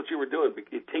 Stopped what you were doing.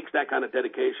 It takes that kind of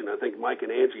dedication. I think Mike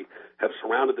and Angie have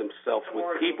surrounded themselves with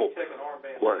people.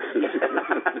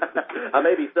 I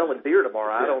may be selling beer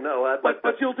tomorrow. I don't know. But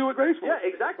you'll do it gracefully. Yeah,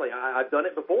 exactly. I've done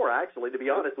it before, actually, to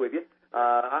be honest with you.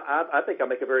 I think I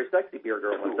make a very sexy beer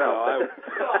girl myself. No,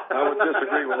 I would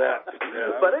disagree with that.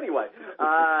 Yeah. But anyway,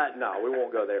 no, we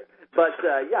won't go there. But,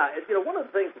 one of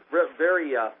the things that's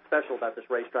very special about this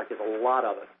racetrack is a lot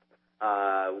of us.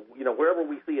 Wherever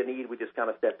we see a need, we just kind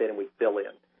of step in and we fill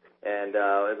in. And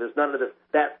there's none of this.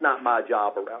 That's not my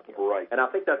job around here. Right. And I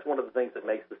think that's one of the things that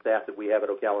makes the staff that we have at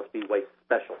Ocala Speedway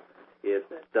special, is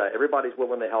that everybody's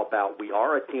willing to help out. We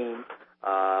are a team.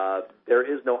 There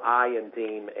is no I in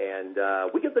team, and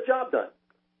we get the job done.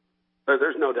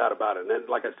 There's no doubt about it. And then,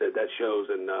 like I said, that shows.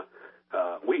 And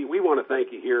we want to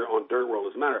thank you here on Dirt World.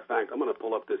 As a matter of fact, I'm going to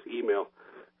pull up this email.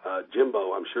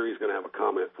 Jimbo, I'm sure he's going to have a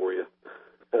comment for you.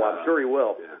 Oh, I'm sure he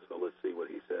will. Yeah, so let's see what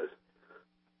he says.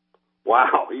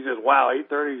 Wow. He says, wow,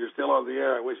 8:30, you're still on the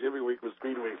air. I wish every week was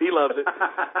Speed Week. He loves it.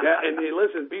 Yeah, and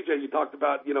listen, BJ, you talked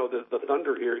about, the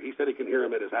thunder here. He said he can hear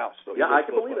him at his house. So yeah, I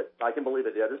can believe it. I can believe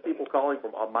it. Yeah, there's people calling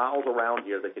from miles around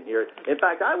here that can hear it. In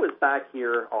fact, I was back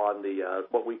here on the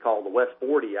what we call the West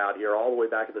 40 out here, all the way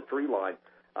back at the tree line,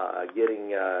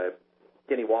 getting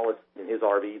Kenny Wallace and his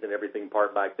RVs and everything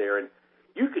parked back there, and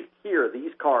you could hear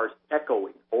these cars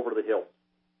echoing over the hills.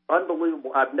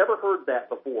 Unbelievable. I've never heard that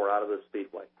before out of this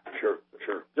speedway. Sure.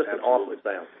 Just Absolutely. An awesome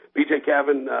sound. BJ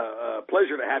Cavan,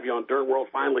 pleasure to have you on Dirt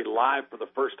World, finally live for the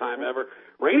first time ever.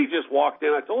 Rainey just walked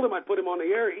in. I told him I'd put him on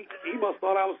the air. He must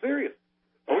thought I was serious.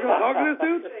 Are we going to talk to this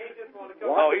dude?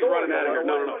 Oh, he's running out of here.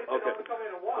 No. Okay.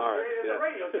 All right. Yeah.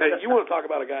 Hey, you want to talk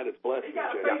about a guy that's blessed,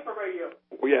 BJ?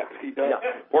 Well, yeah, he does.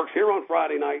 Yeah. Works here on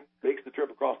Friday night, makes the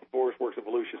trip across the forest, works at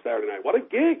Volusia Saturday night. What a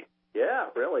gig.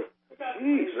 Yeah, really.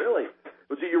 Jeez, really.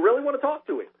 But do you really want to talk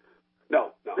to him?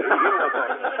 No.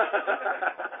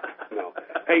 No.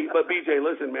 Hey, but BJ,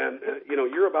 listen, man,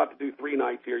 you're about to do 3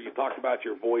 nights here. You talked about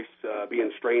your voice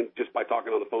being strained just by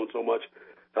talking on the phone so much.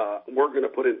 We're going to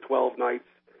put in 12 nights.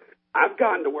 I've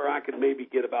gotten to where I could maybe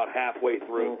get about halfway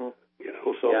through,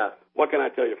 so What can I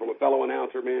tell you? From a fellow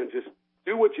announcer, man, just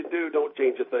do what you do, don't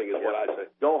change a thing is what I say.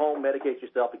 Go home, medicate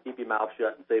yourself, and keep your mouth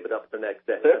shut and save it up for the next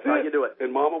day. That's how you do it.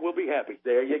 And Mama will be happy.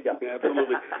 There you go.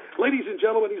 Absolutely. Ladies and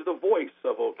gentlemen, he's the voice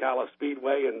of Ocala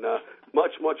Speedway and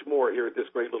much, much more here at this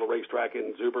great little racetrack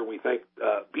in Zuber. We thank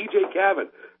BJ Cavan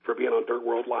for being on Dirt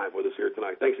World Live with us here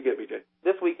tonight. Thanks again, BJ.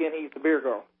 This weekend, he's the beer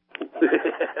girl.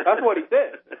 That's what he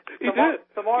said.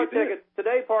 Tomorrow checking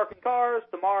today, parking cars.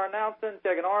 Tomorrow announcing,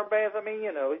 checking armbands. I mean,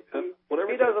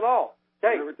 he does it all.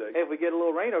 Hey, if we get a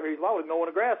little rain over here, he's likely to go in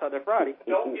the grass out there Friday.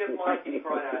 Don't get Mikey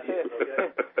crying out here.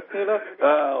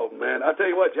 Oh, man. I'll tell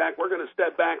you what, Jack, we're going to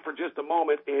step back for just a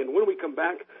moment, and when we come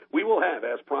back, we will have,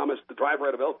 as promised, the driver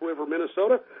out of Elk River,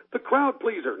 Minnesota, the crowd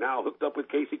pleaser, now hooked up with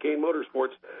Casey Kane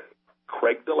Motorsports,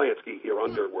 Craig Delansky, here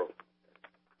on Dirt World.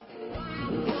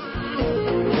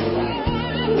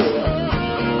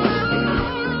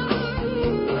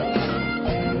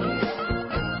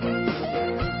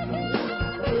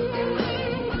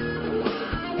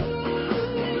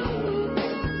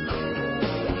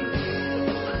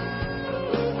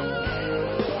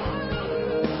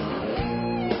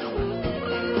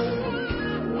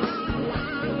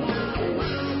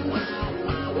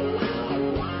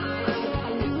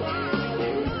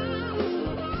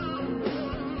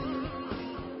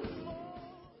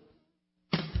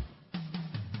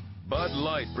 Bud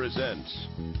Light presents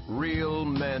Real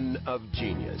Men of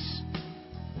Genius.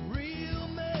 Real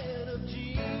Men of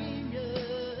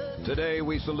Genius. Today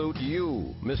we salute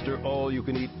you, Mr.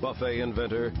 All-You-Can-Eat Buffet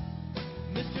Inventor.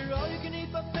 Mr.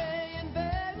 All-You-Can-Eat Buffet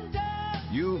Inventor.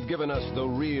 You've given us the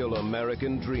real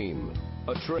American dream.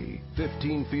 A tray,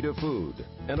 15 feet of food,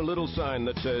 and a little sign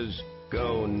that says,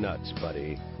 "Go nuts,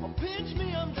 buddy." Oh, pinch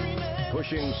me, I'm dreaming.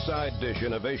 Pushing side dish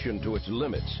innovation to its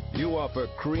limits, you offer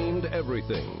creamed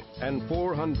everything and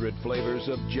 400 flavors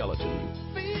of gelatin.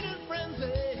 Feed it frenzy.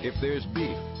 If there's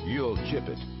beef, you'll chip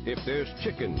it. If there's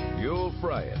chicken, you'll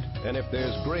fry it. And if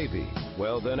there's gravy,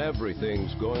 well, then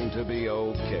everything's going to be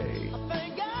okay.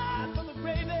 Thank God for the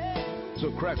gravy.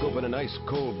 So crack open an ice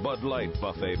cold Bud Light,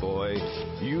 buffet boy.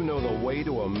 You know the way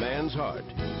to a man's heart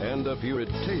and a few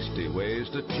tasty ways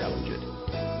to challenge it.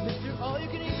 Mr.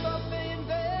 All-You-Can-Eat Buffet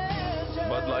Inventor.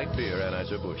 Bud Light Beer,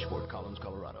 Anheuser-Busch, Fort Collins,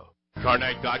 Colorado.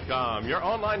 Karnak.com, your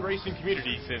online racing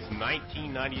community since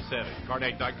 1997.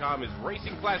 Karnak.com is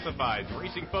racing classifieds,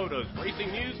 racing photos,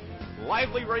 racing news,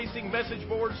 lively racing message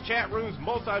boards, chat rooms,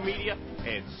 multimedia,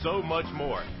 and so much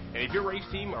more. And if your race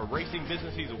team or racing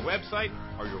business needs a website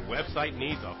or your website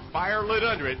needs a fire lit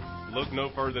under it, look no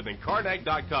further than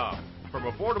Karnak.com. From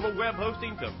affordable web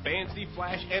hosting to fancy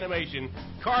flash animation,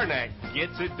 Karnak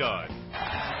gets it done.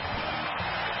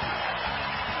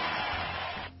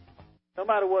 No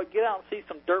matter what, get out and see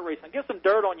some dirt racing. Get some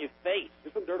dirt on your face.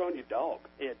 Get some dirt on your dog.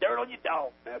 Yeah, dirt on your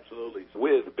dog. Absolutely.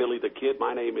 With Billy the Kid,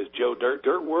 my name is Joe Dirt.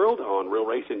 Dirt World on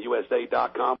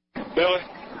RealRacingUSA.com. Billy,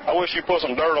 I wish you put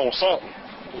some dirt on something.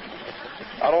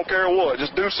 I don't care what.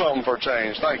 Just do something for a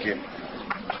change. Thank you.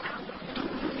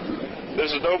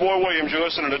 This is Doughboy Williams. You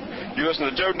listen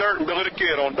to Joe Dirt and Billy the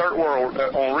Kid on Dirt World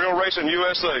on Real Racing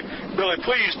USA. Billy,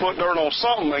 please put dirt on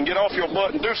something and get off your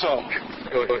butt and do something.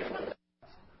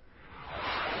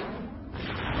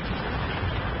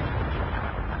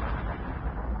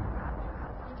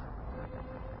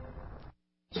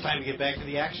 It's time to get back to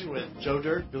the action with Joe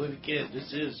Dirt, Billy the Kid.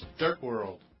 This is Dirt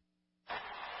World.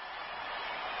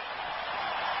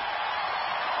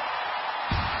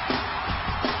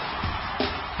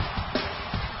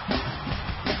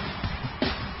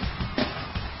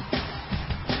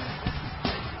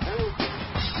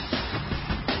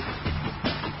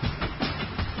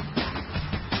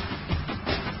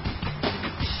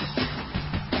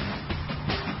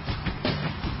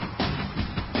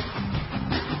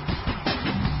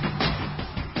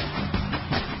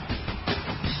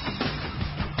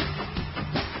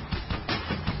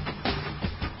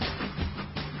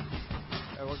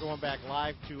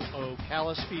 To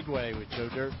Ocala Speedway with Joe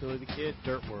Dirt, Billy the Kid,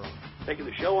 Dirt World. Taking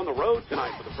the show on the road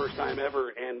tonight for the first time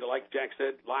ever, and like Jack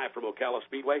said, live from Ocala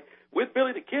Speedway with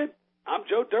Billy the Kid. I'm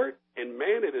Joe Dirt, and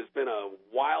man, it has been a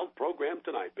wild program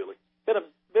tonight, Billy.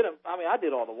 I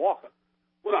did all the walking.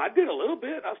 Well, I did a little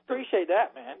bit. I appreciate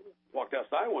that, man. Walked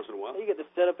outside once in a while. You get to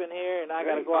sit up in here, and I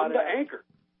got to go out there. I'm the anchor.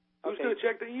 Who's going to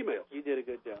check the emails? You did a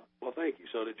good job. Well, thank you.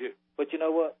 So did you. But you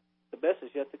know what? The best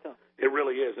is yet to come. It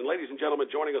really is. And ladies and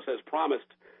gentlemen, joining us as promised,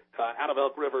 out of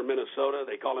Elk River, Minnesota,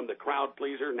 they call him the crowd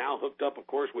pleaser, now hooked up, of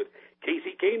course, with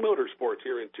Casey Kane Motorsports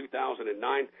here in 2009.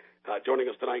 Joining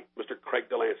us tonight, Mr. Craig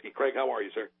Delansky. Craig, how are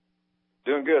you, sir?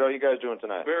 Doing good. How are you guys doing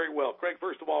tonight? Very well. Craig,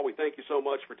 first of all, we thank you so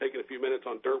much for taking a few minutes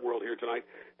on Dirt World here tonight.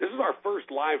 This is our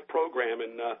first live program,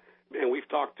 and, man, we've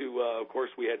talked to, of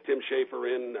course, we had Tim Schaefer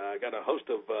in, got a host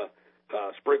of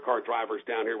sprint car drivers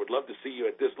down here. Would love to see you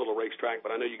at this little racetrack,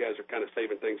 but I know you guys are kind of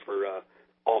saving things for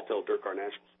Alltel Dirt Car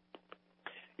Nationals.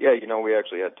 Yeah, we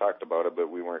actually had talked about it, but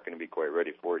we weren't going to be quite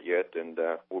ready for it yet, and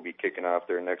we'll be kicking off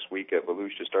there next week at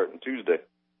Volusia starting Tuesday.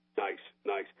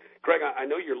 Nice. Craig, I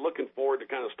know you're looking forward to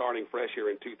kind of starting fresh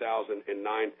here in 2009.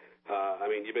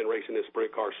 You've been racing this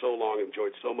sprint car so long,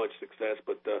 enjoyed so much success,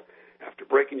 but after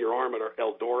breaking your arm at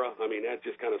Eldora, that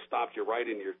just kind of stopped you right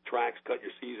in your tracks, cut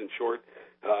your season short.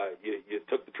 You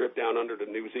took the trip down under to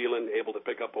New Zealand, able to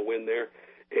pick up a win there.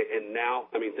 And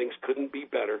now, things couldn't be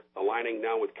better, aligning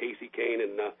now with Casey Kane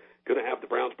and going to have the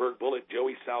Brownsburg Bullet,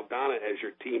 Joey Saldana, as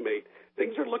your teammate.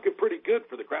 Things are looking pretty good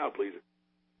for the crowd pleaser.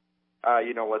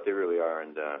 You know what, they really are,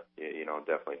 and,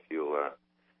 definitely feel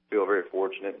very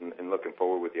fortunate and looking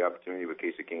forward with the opportunity with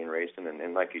Casey Kane Racing.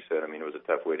 And like you said, it was a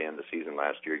tough way to end the season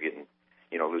last year,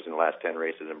 losing the last 10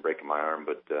 races and breaking my arm.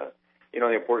 But,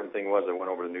 the important thing was I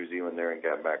went over to New Zealand there and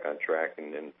got back on track,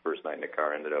 and first night in the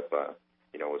car ended up,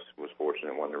 was fortunate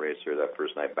and won the race there that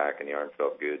first night back, and the arm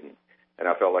felt good. And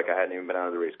I felt like I hadn't even been out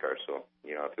of the race car, so,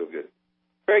 I feel good.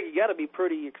 Craig, you got to be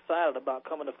pretty excited about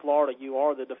coming to Florida. You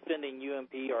are the defending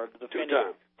UMP or the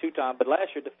defending two-time, but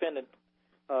last year defended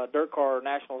Dirt Car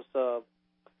Nationals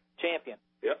champion.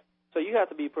 Yep. So you have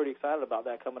to be pretty excited about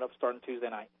that coming up starting Tuesday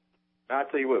night. I'll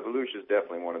tell you what, Volusia is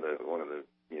definitely one of the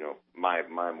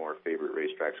my more favorite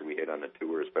racetracks that we hit on the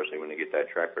tour, especially when they get that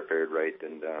track prepared right.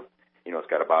 And it's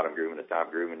got a bottom groove and a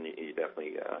top groove, and you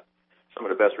definitely some of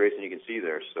the best racing you can see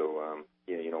there. So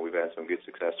we've had some good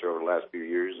success there over the last few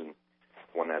years, and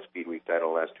won that Speed Week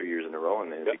title the last 2 years in a row,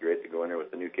 and it'd be great to go in there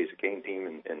with the new Casey Kane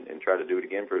team and try to do it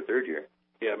again for a third year.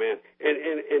 Yeah, man.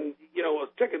 And I was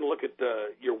taking a look at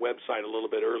your website a little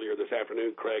bit earlier this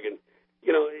afternoon, Craig, and,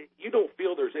 you don't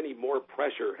feel there's any more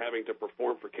pressure having to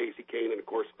perform for Casey Kane and, of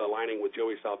course, aligning with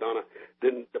Joey Saldana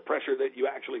than the pressure that you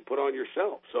actually put on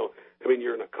yourself. So,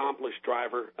 you're an accomplished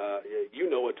driver. You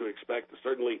know what to expect.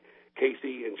 Certainly,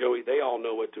 Casey and Joey, they all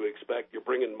know what to expect. You're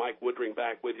bringing Mike Woodring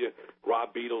back with you.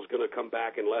 Rob Beadle's going to come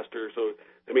back in Leicester. So,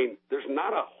 there's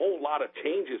not a whole lot of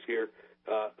changes here.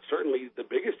 Certainly the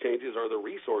biggest changes are the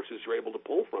resources you're able to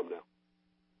pull from now.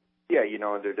 Yeah,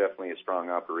 they're definitely a strong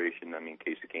operation.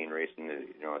 Casey Kane Racing,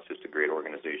 it's just a great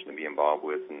organization to be involved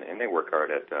with, and they work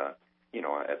hard at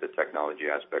the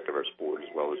technology aspect of our sport, as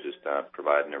well as just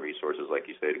providing the resources, like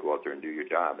you say, to go out there and do your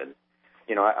job. And,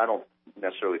 I don't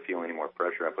necessarily feel any more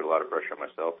pressure. I put a lot of pressure on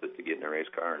myself to get in a race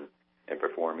car and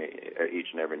perform each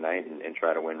and every night and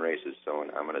try to win races. So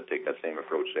I'm going to take that same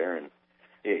approach there. And,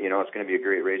 it's going to be a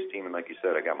great race team. And like you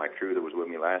said, I got my crew that was with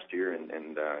me last year,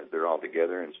 and they're all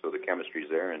together, and so the chemistry's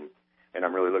there. And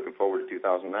I'm really looking forward to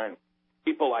 2009.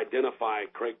 People identify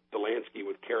Craig Delansky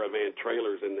with Caravan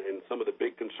Trailers, and some of the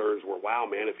big concerns were, wow,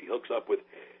 man, if he hooks up with,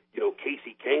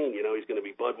 Casey Kane, he's going to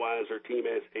be Budweiser, Team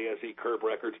ASE, Curb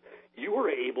Records. You were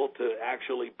able to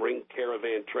actually bring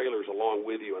Caravan Trailers along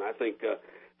with you, and I think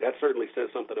that certainly says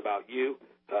something about you.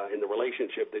 in the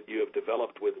relationship that you have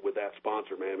developed with that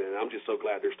sponsor, man. And I'm just so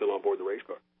glad they're still on board the race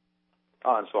car.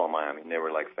 Oh, and so am I. I mean, they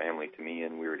were like family to me,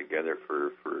 and we were together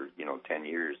for 10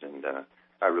 years, and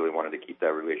I really wanted to keep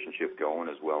that relationship going,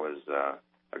 as well as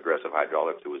Aggressive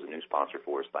Hydraulics, who was a new sponsor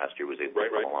for us last year, was able to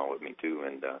come along with me too.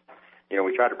 And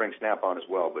we tried to bring Snap-on as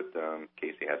well, but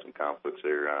Casey had some conflicts.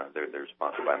 They're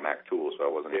sponsored by Mac Tools, so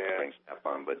I wasn't able to bring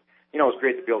Snap-on. But it was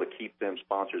great to be able to keep them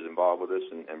sponsors involved with us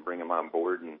and bring them on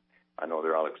board. And I know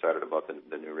they're all excited about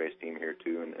the new race team here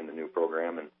too, and the new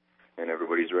program, and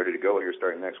everybody's ready to go here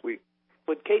starting next week.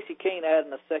 With Casey Kane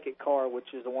adding a second car,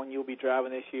 which is the one you'll be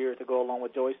driving this year to go along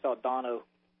with Joey Saldano,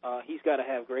 he's got to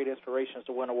have great inspirations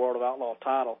to win a World of Outlaw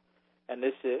title. And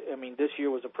this year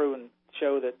was a proven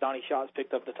show that Donnie Schatz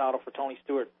picked up the title for Tony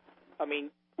Stewart. I mean,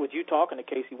 with you talking to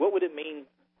Casey, what would it mean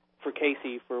for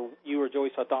Casey, for you or Joey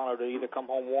Saldano to either come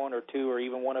home one or two, or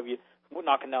even one of you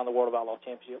knocking down the World of Outlaw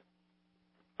championship?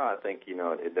 I think,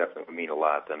 it definitely would mean a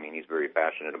lot. I mean, he's very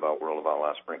passionate about World of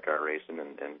Outlaw sprint car racing,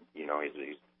 and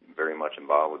he's very much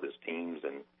involved with his teams,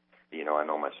 and I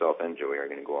know myself and Joey are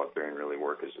going to go out there and really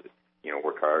work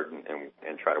hard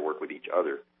and try to work with each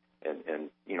other and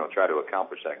try to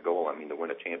accomplish that goal. I mean, to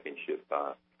win a championship,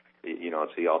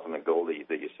 it's the ultimate goal that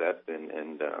you set,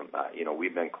 and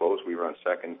we've been close. We run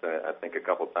second, I think, a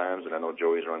couple times, and I know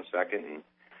Joey's run second, and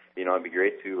it'd be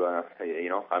great to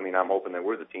I'm hoping that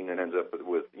we're the team that ends up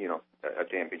with a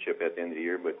championship at the end of the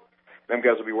year, but them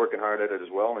guys will be working hard at it as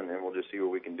well, and then we'll just see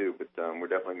what we can do. But we're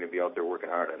definitely going to be out there working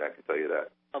hard at it, I can tell you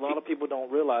that. A lot of people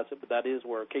don't realize it, but that is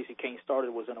where Casey Kane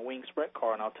started, was in a wing sprint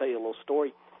car, and I'll tell you a little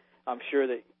story. I'm sure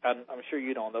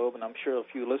you don't know, but I'm sure a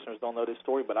few listeners don't know this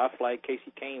story, but I flagged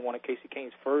Casey Kane, one of Casey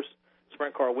Kane's first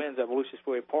sprint car wins at Volusia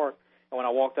Speedway Park. And when I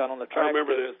walked out on the track, I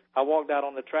remember this. I walked out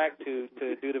on the track to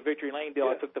do the victory lane deal.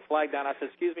 I took the flag down. I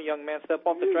said, "Excuse me, young man, step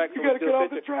off the track." You got to get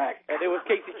off the track. And it was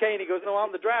Casey Kane. He goes, "No,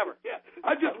 I'm the driver." Yeah,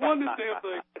 I just won this damn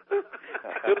thing.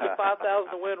 It was a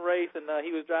 5,000 to win race, and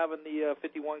he was driving the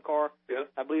 51 car. Yeah,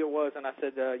 I believe it was. And I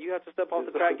said, "You have to step off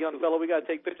the track, young fellow. We got to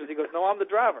take pictures." He goes, "No, I'm the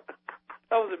driver."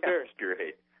 I was embarrassed.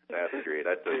 That's great.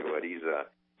 I tell you what, he's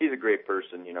a great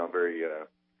person. Very.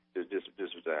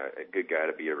 Just a good guy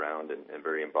to be around, and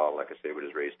very involved, like I say, with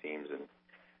his race teams. And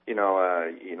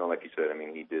like you said, I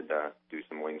mean, he did do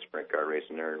some wing sprint car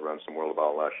racing there, and run some World of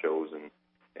Outlaw shows, and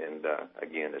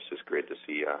again, it's just great to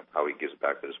see how he gives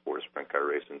back to the sport of sprint car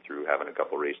racing through having a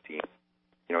couple race teams.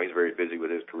 He's very busy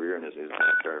with his career and his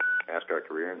NASCAR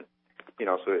career, and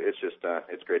so it's just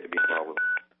it's great to be involved with.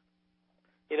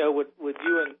 With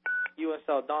you and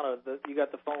Saldana, you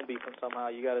got the phone beeping somehow.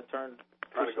 You got to turn.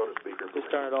 Trying to go to speaker. Just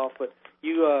turn it off. But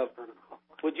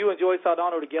with you and Joey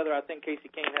Saldano together, I think Casey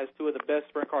Kane has two of the best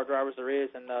sprint car drivers there is.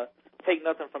 And take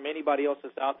nothing from anybody else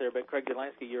that's out there, but Craig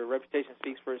Delansky, your reputation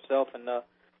speaks for itself. And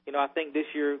I think this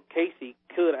year Casey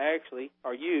could actually,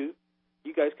 or you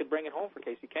guys could bring it home for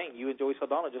Casey Kane. You and Joey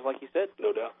Saldana, just like you said.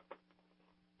 No doubt.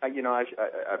 I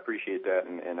appreciate that,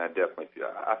 and I definitely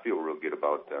feel real good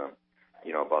about.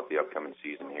 About the upcoming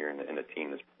season here and the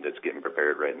team that's getting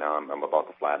prepared right now. I'm about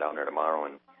to fly down there tomorrow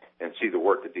and see the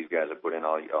work that these guys have put in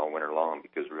all winter long,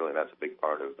 because really that's a big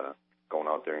part of going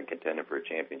out there and contending for a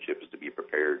championship, is to be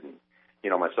prepared. And,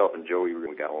 myself and Joey,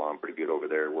 we got along pretty good over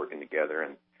there working together,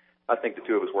 and I think the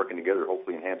two of us working together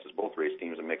hopefully enhances both race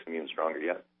teams and makes them even stronger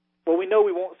yet. Well, we know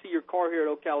we won't see your car here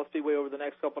at Ocala Speedway over the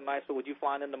next couple of nights, so would you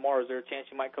fly in tomorrow? Is there a chance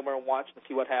you might come here and watch and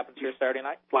see what happens here Saturday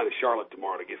night? Flying to Charlotte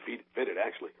tomorrow to get fitted,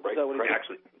 actually. Right?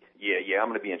 Actually, yeah, I'm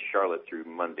going to be in Charlotte through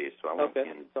Monday, so I won't be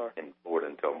in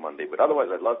Florida until Monday. But otherwise,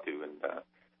 I'd love to, and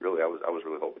really, I was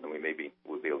really hoping that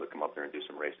we'll be able to come up there and do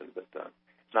some racing, but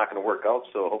it's not going to work out,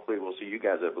 so hopefully we'll see you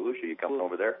guys at Volusia. You coming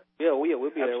over there? Yeah,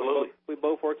 we'll be Absolutely. there. We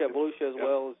both work at Volusia as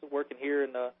well as working here,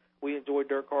 and we enjoy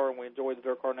Dirt Car, and we enjoy the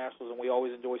Dirt Car Nationals, and we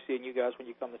always enjoy seeing you guys when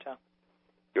you come to town.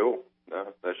 Cool.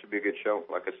 That should be a good show.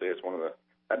 Like I say,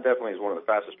 that definitely is one of the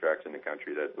fastest tracks in the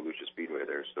country, that Volusia Speedway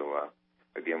there. So,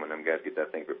 again, when them guys get that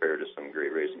thing prepared, there's some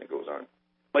great racing that goes on.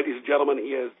 Ladies and gentlemen,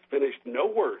 he has finished no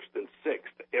worse than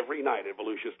sixth every night at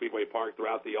Volusia Speedway Park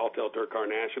throughout the Alltel Dirt Car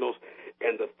Nationals,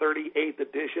 and the 38th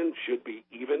edition should be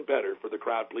even better for the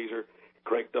crowd pleaser,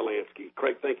 Craig Delansky.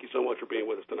 Craig, thank you so much for being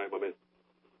with us tonight, my man.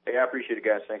 Hey, I appreciate it,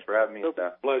 guys. Thanks for having me.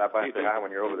 Stop by and say hi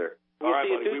when you're over there. We'll see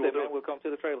you buddy. Tuesday, man. We'll come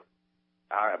to the trailer.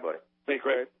 All right, buddy. Hey,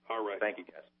 Craig. All right. Thank you,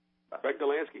 guys. Bye. Craig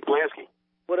Delansky.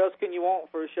 What else can you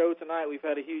want for a show tonight? We've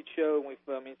had a huge show, and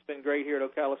it's been great here at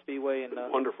Ocala Speedway. And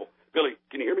wonderful. Billy,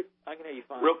 can you hear me? I can hear you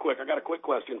fine. Real quick, I got a quick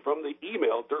question from the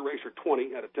email. Dirt Racer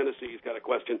 20 out of Tennessee. He's got a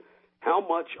question. How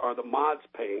much are the mods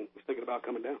paying? He's thinking about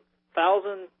coming down.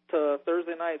 1,000 to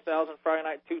Thursday night, 1,000 Friday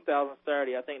night, 2,000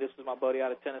 Saturday. I think this is my buddy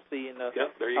out of Tennessee, and there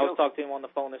you I go. was talking to him on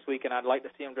the phone this week, and I'd like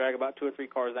to see him drag about 2 or 3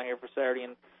 cars down here for Saturday,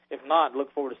 and if not,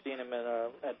 look forward to seeing him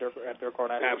at Dirt Car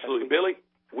Night. Absolutely. Billy,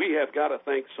 we have got to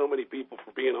thank so many people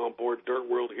for being on board Dirt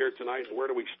World here tonight, and where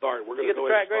do we start? We're going to go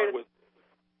ahead and start with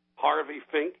Harvey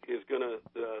Fink is going to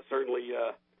certainly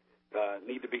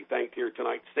need to be thanked here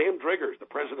tonight. Sam Driggers, the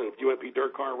president of UMP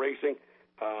Dirt Car Racing.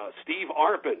 Steve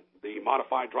Arpin, the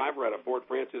modified driver out of Fort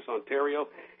Francis, Ontario.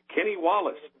 Kenny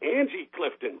Wallace, Angie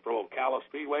Clifton from Ocala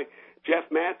Speedway. Jeff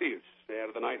Matthews out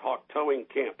of the Nighthawk Towing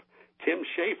Camp. Tim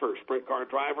Schaefer, sprint car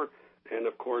driver. And,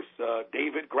 of course,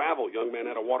 David Gravel, young man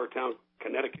out of Watertown,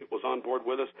 Connecticut, was on board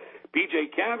with us.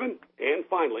 BJ Cavan. And,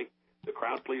 finally, the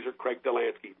crowd pleaser, Craig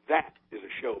Delansky. That is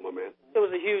a show, my man. It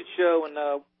was a huge show,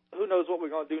 and who knows what we're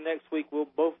going to do next week.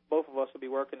 Both of us will be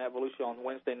working at Volusia on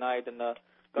Wednesday night, and me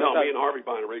and Harvey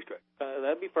buying a racetrack.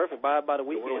 That'd be perfect. By the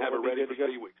weekend, we'll have it ready for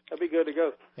City Weeks. That'd be good to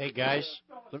go. Hey, guys.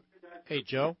 Hey,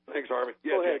 Joe. Thanks, Harvey.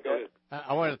 Yeah, go ahead. Go ahead.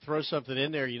 I wanted to throw something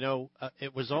in there. You know,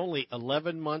 it was only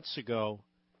 11 months ago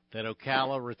that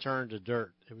Ocala returned to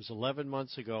dirt. It was 11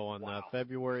 months ago on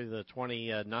February the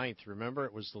 29th. Remember,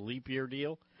 it was the leap year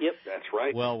deal? Yep. That's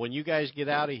right. Well, when you guys get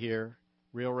out of here,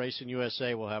 Real Racing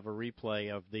USA will have a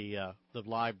replay of the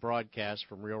live broadcast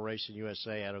from Real Racing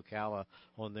USA at Ocala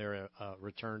on their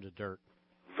return to dirt.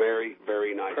 Very,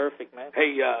 very nice. Perfect, man.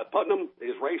 Hey, Putnam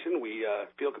is racing. We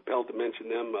feel compelled to mention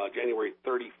them January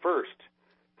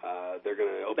 31st. They're going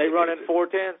to open. They run in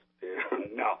 410s?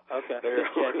 No. Okay. They're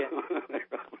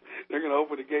going to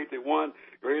open the gates at 1,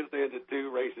 grandstands at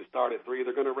 2, races start at 3.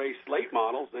 They're going to race slate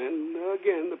models, and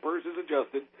again, the purse is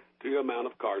adjusted to the amount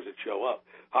of cars that show up.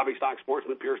 Hobby stock,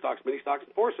 sportsman, pure stocks, mini stocks,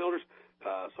 and 4-cylinders.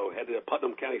 So head to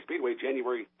Putnam County Speedway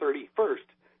January 31st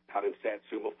out in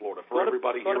Satsuma, Florida. For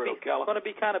everybody here at Ocala. It's going to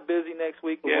be kind of busy next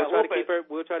week. But yeah,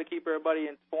 we'll try to keep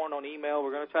everybody informed on email.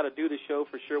 We're going to try to do the show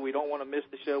for sure. We don't want to miss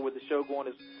the show with the show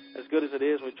going as good as it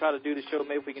is. We try to do the show.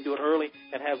 Maybe if we can do it early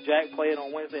and have Jack play it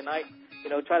on Wednesday night. You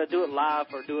know, try to do it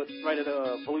live or do it right at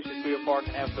Volusia Speedway Park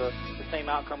and have the same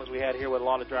outcome as we had here with a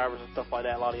lot of drivers and stuff like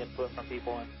that, a lot of input from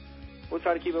people. And we'll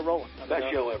try to keep it rolling.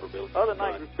 Best show ever, Billy. Other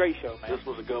night, it was a great show, man. This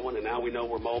was a good one, and now we know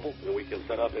we're mobile, and we can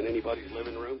set up in anybody's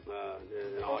living room.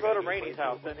 We'll go to Rainey's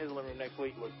house, in his living room next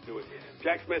week. Let's do it.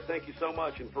 Jack Smith, thank you so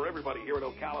much. And for everybody here at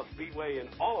Ocala Speedway and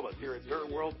all of us here at Dirt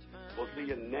World, we'll see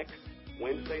you next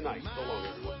Wednesday night. So long,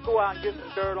 everyone. Go out and get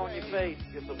some dirt on your face.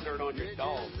 Get some dirt on your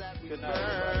dog. Good night,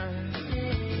 everybody.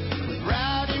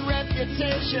 Rowdy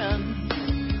reputation,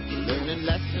 learning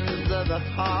lessons of the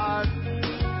heart.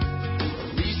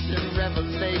 Recent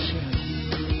revelation,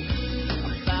 I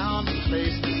found a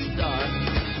place to start.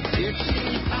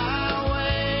 Dixie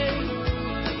Highway,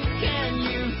 can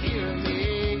you hear me?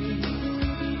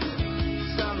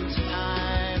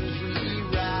 Sometimes we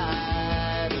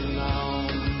ride alone.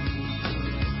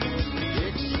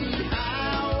 Dixie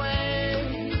Highway,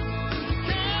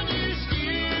 can you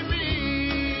steer me?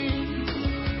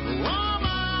 I'm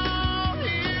out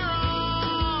here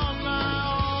on my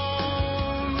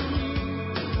own.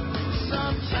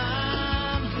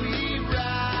 Sometimes we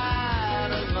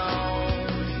ride alone.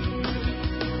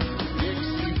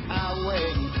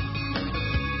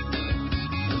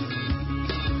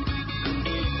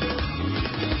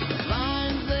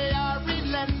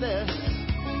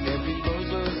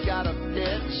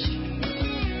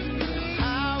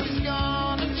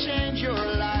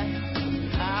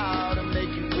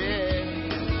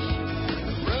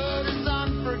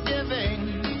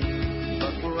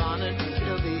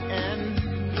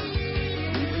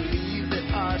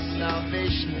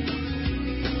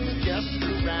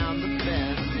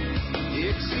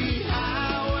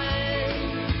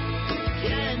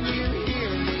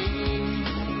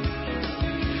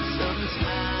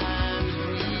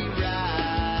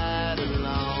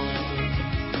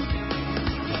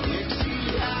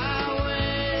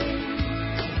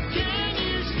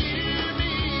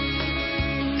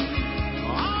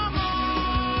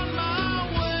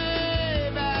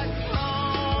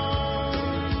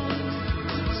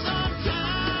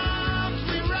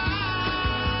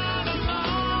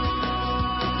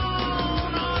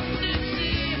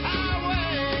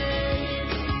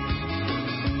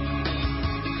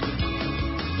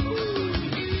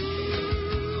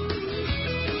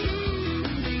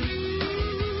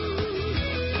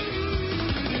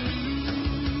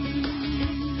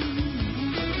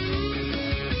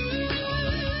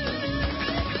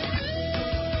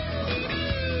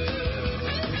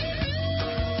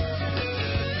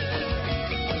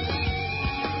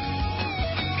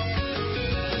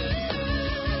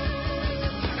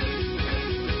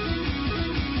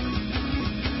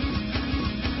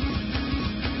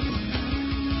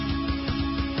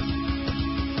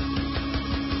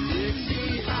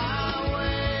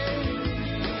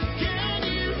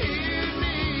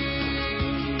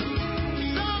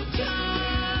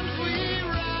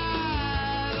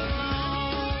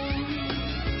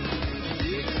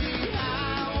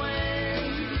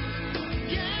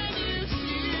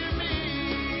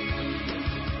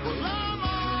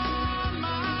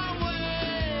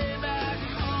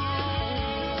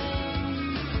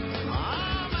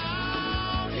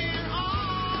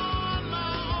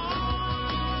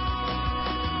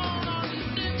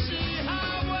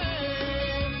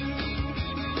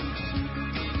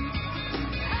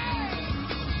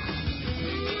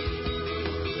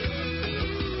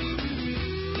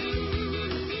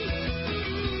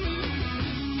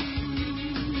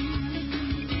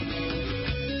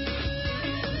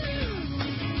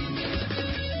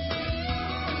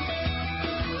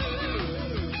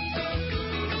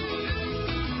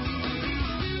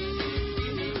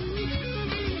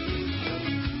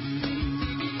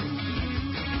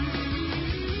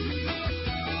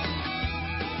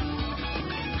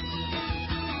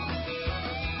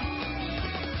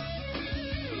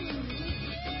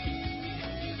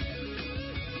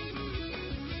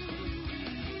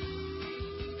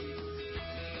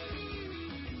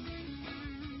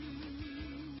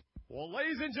 Well,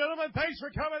 ladies and gentlemen, thanks for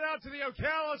coming out to the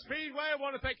Ocala Speedway. I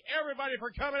want to thank everybody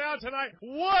for coming out tonight.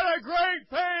 What a great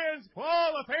fans!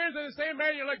 All the fans in the stand,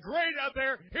 man, you look great out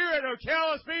there here at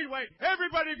Ocala Speedway.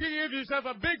 Everybody give yourself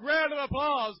a big round of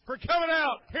applause for coming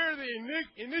out here the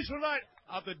initial night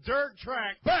of the dirt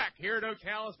track back here at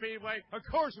Ocala Speedway. Of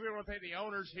course, we want to thank the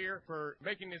owners here for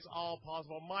making this all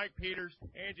possible. Mike Peters,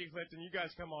 Angie Clifton, you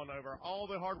guys come on over. All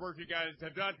the hard work you guys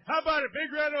have done. How about a big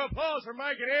round of applause for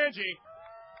Mike and Angie?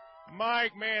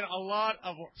 Mike, man, a lot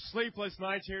of sleepless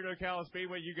nights here at Ocala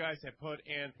Speedway. You guys have put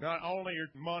in not only your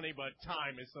money, but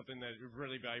time is something that is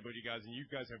really valuable to you guys, and you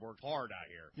guys have worked hard out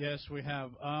here. Yes, we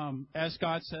have. As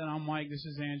Scott said, I'm Mike. This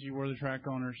is Angie. We're the track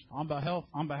owners. On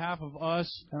behalf of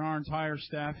us and our entire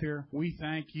staff here, we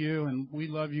thank you, and we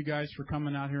love you guys for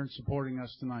coming out here and supporting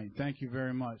us tonight. Thank you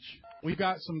very much. We've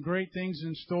got some great things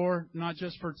in store, not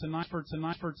just for tonight,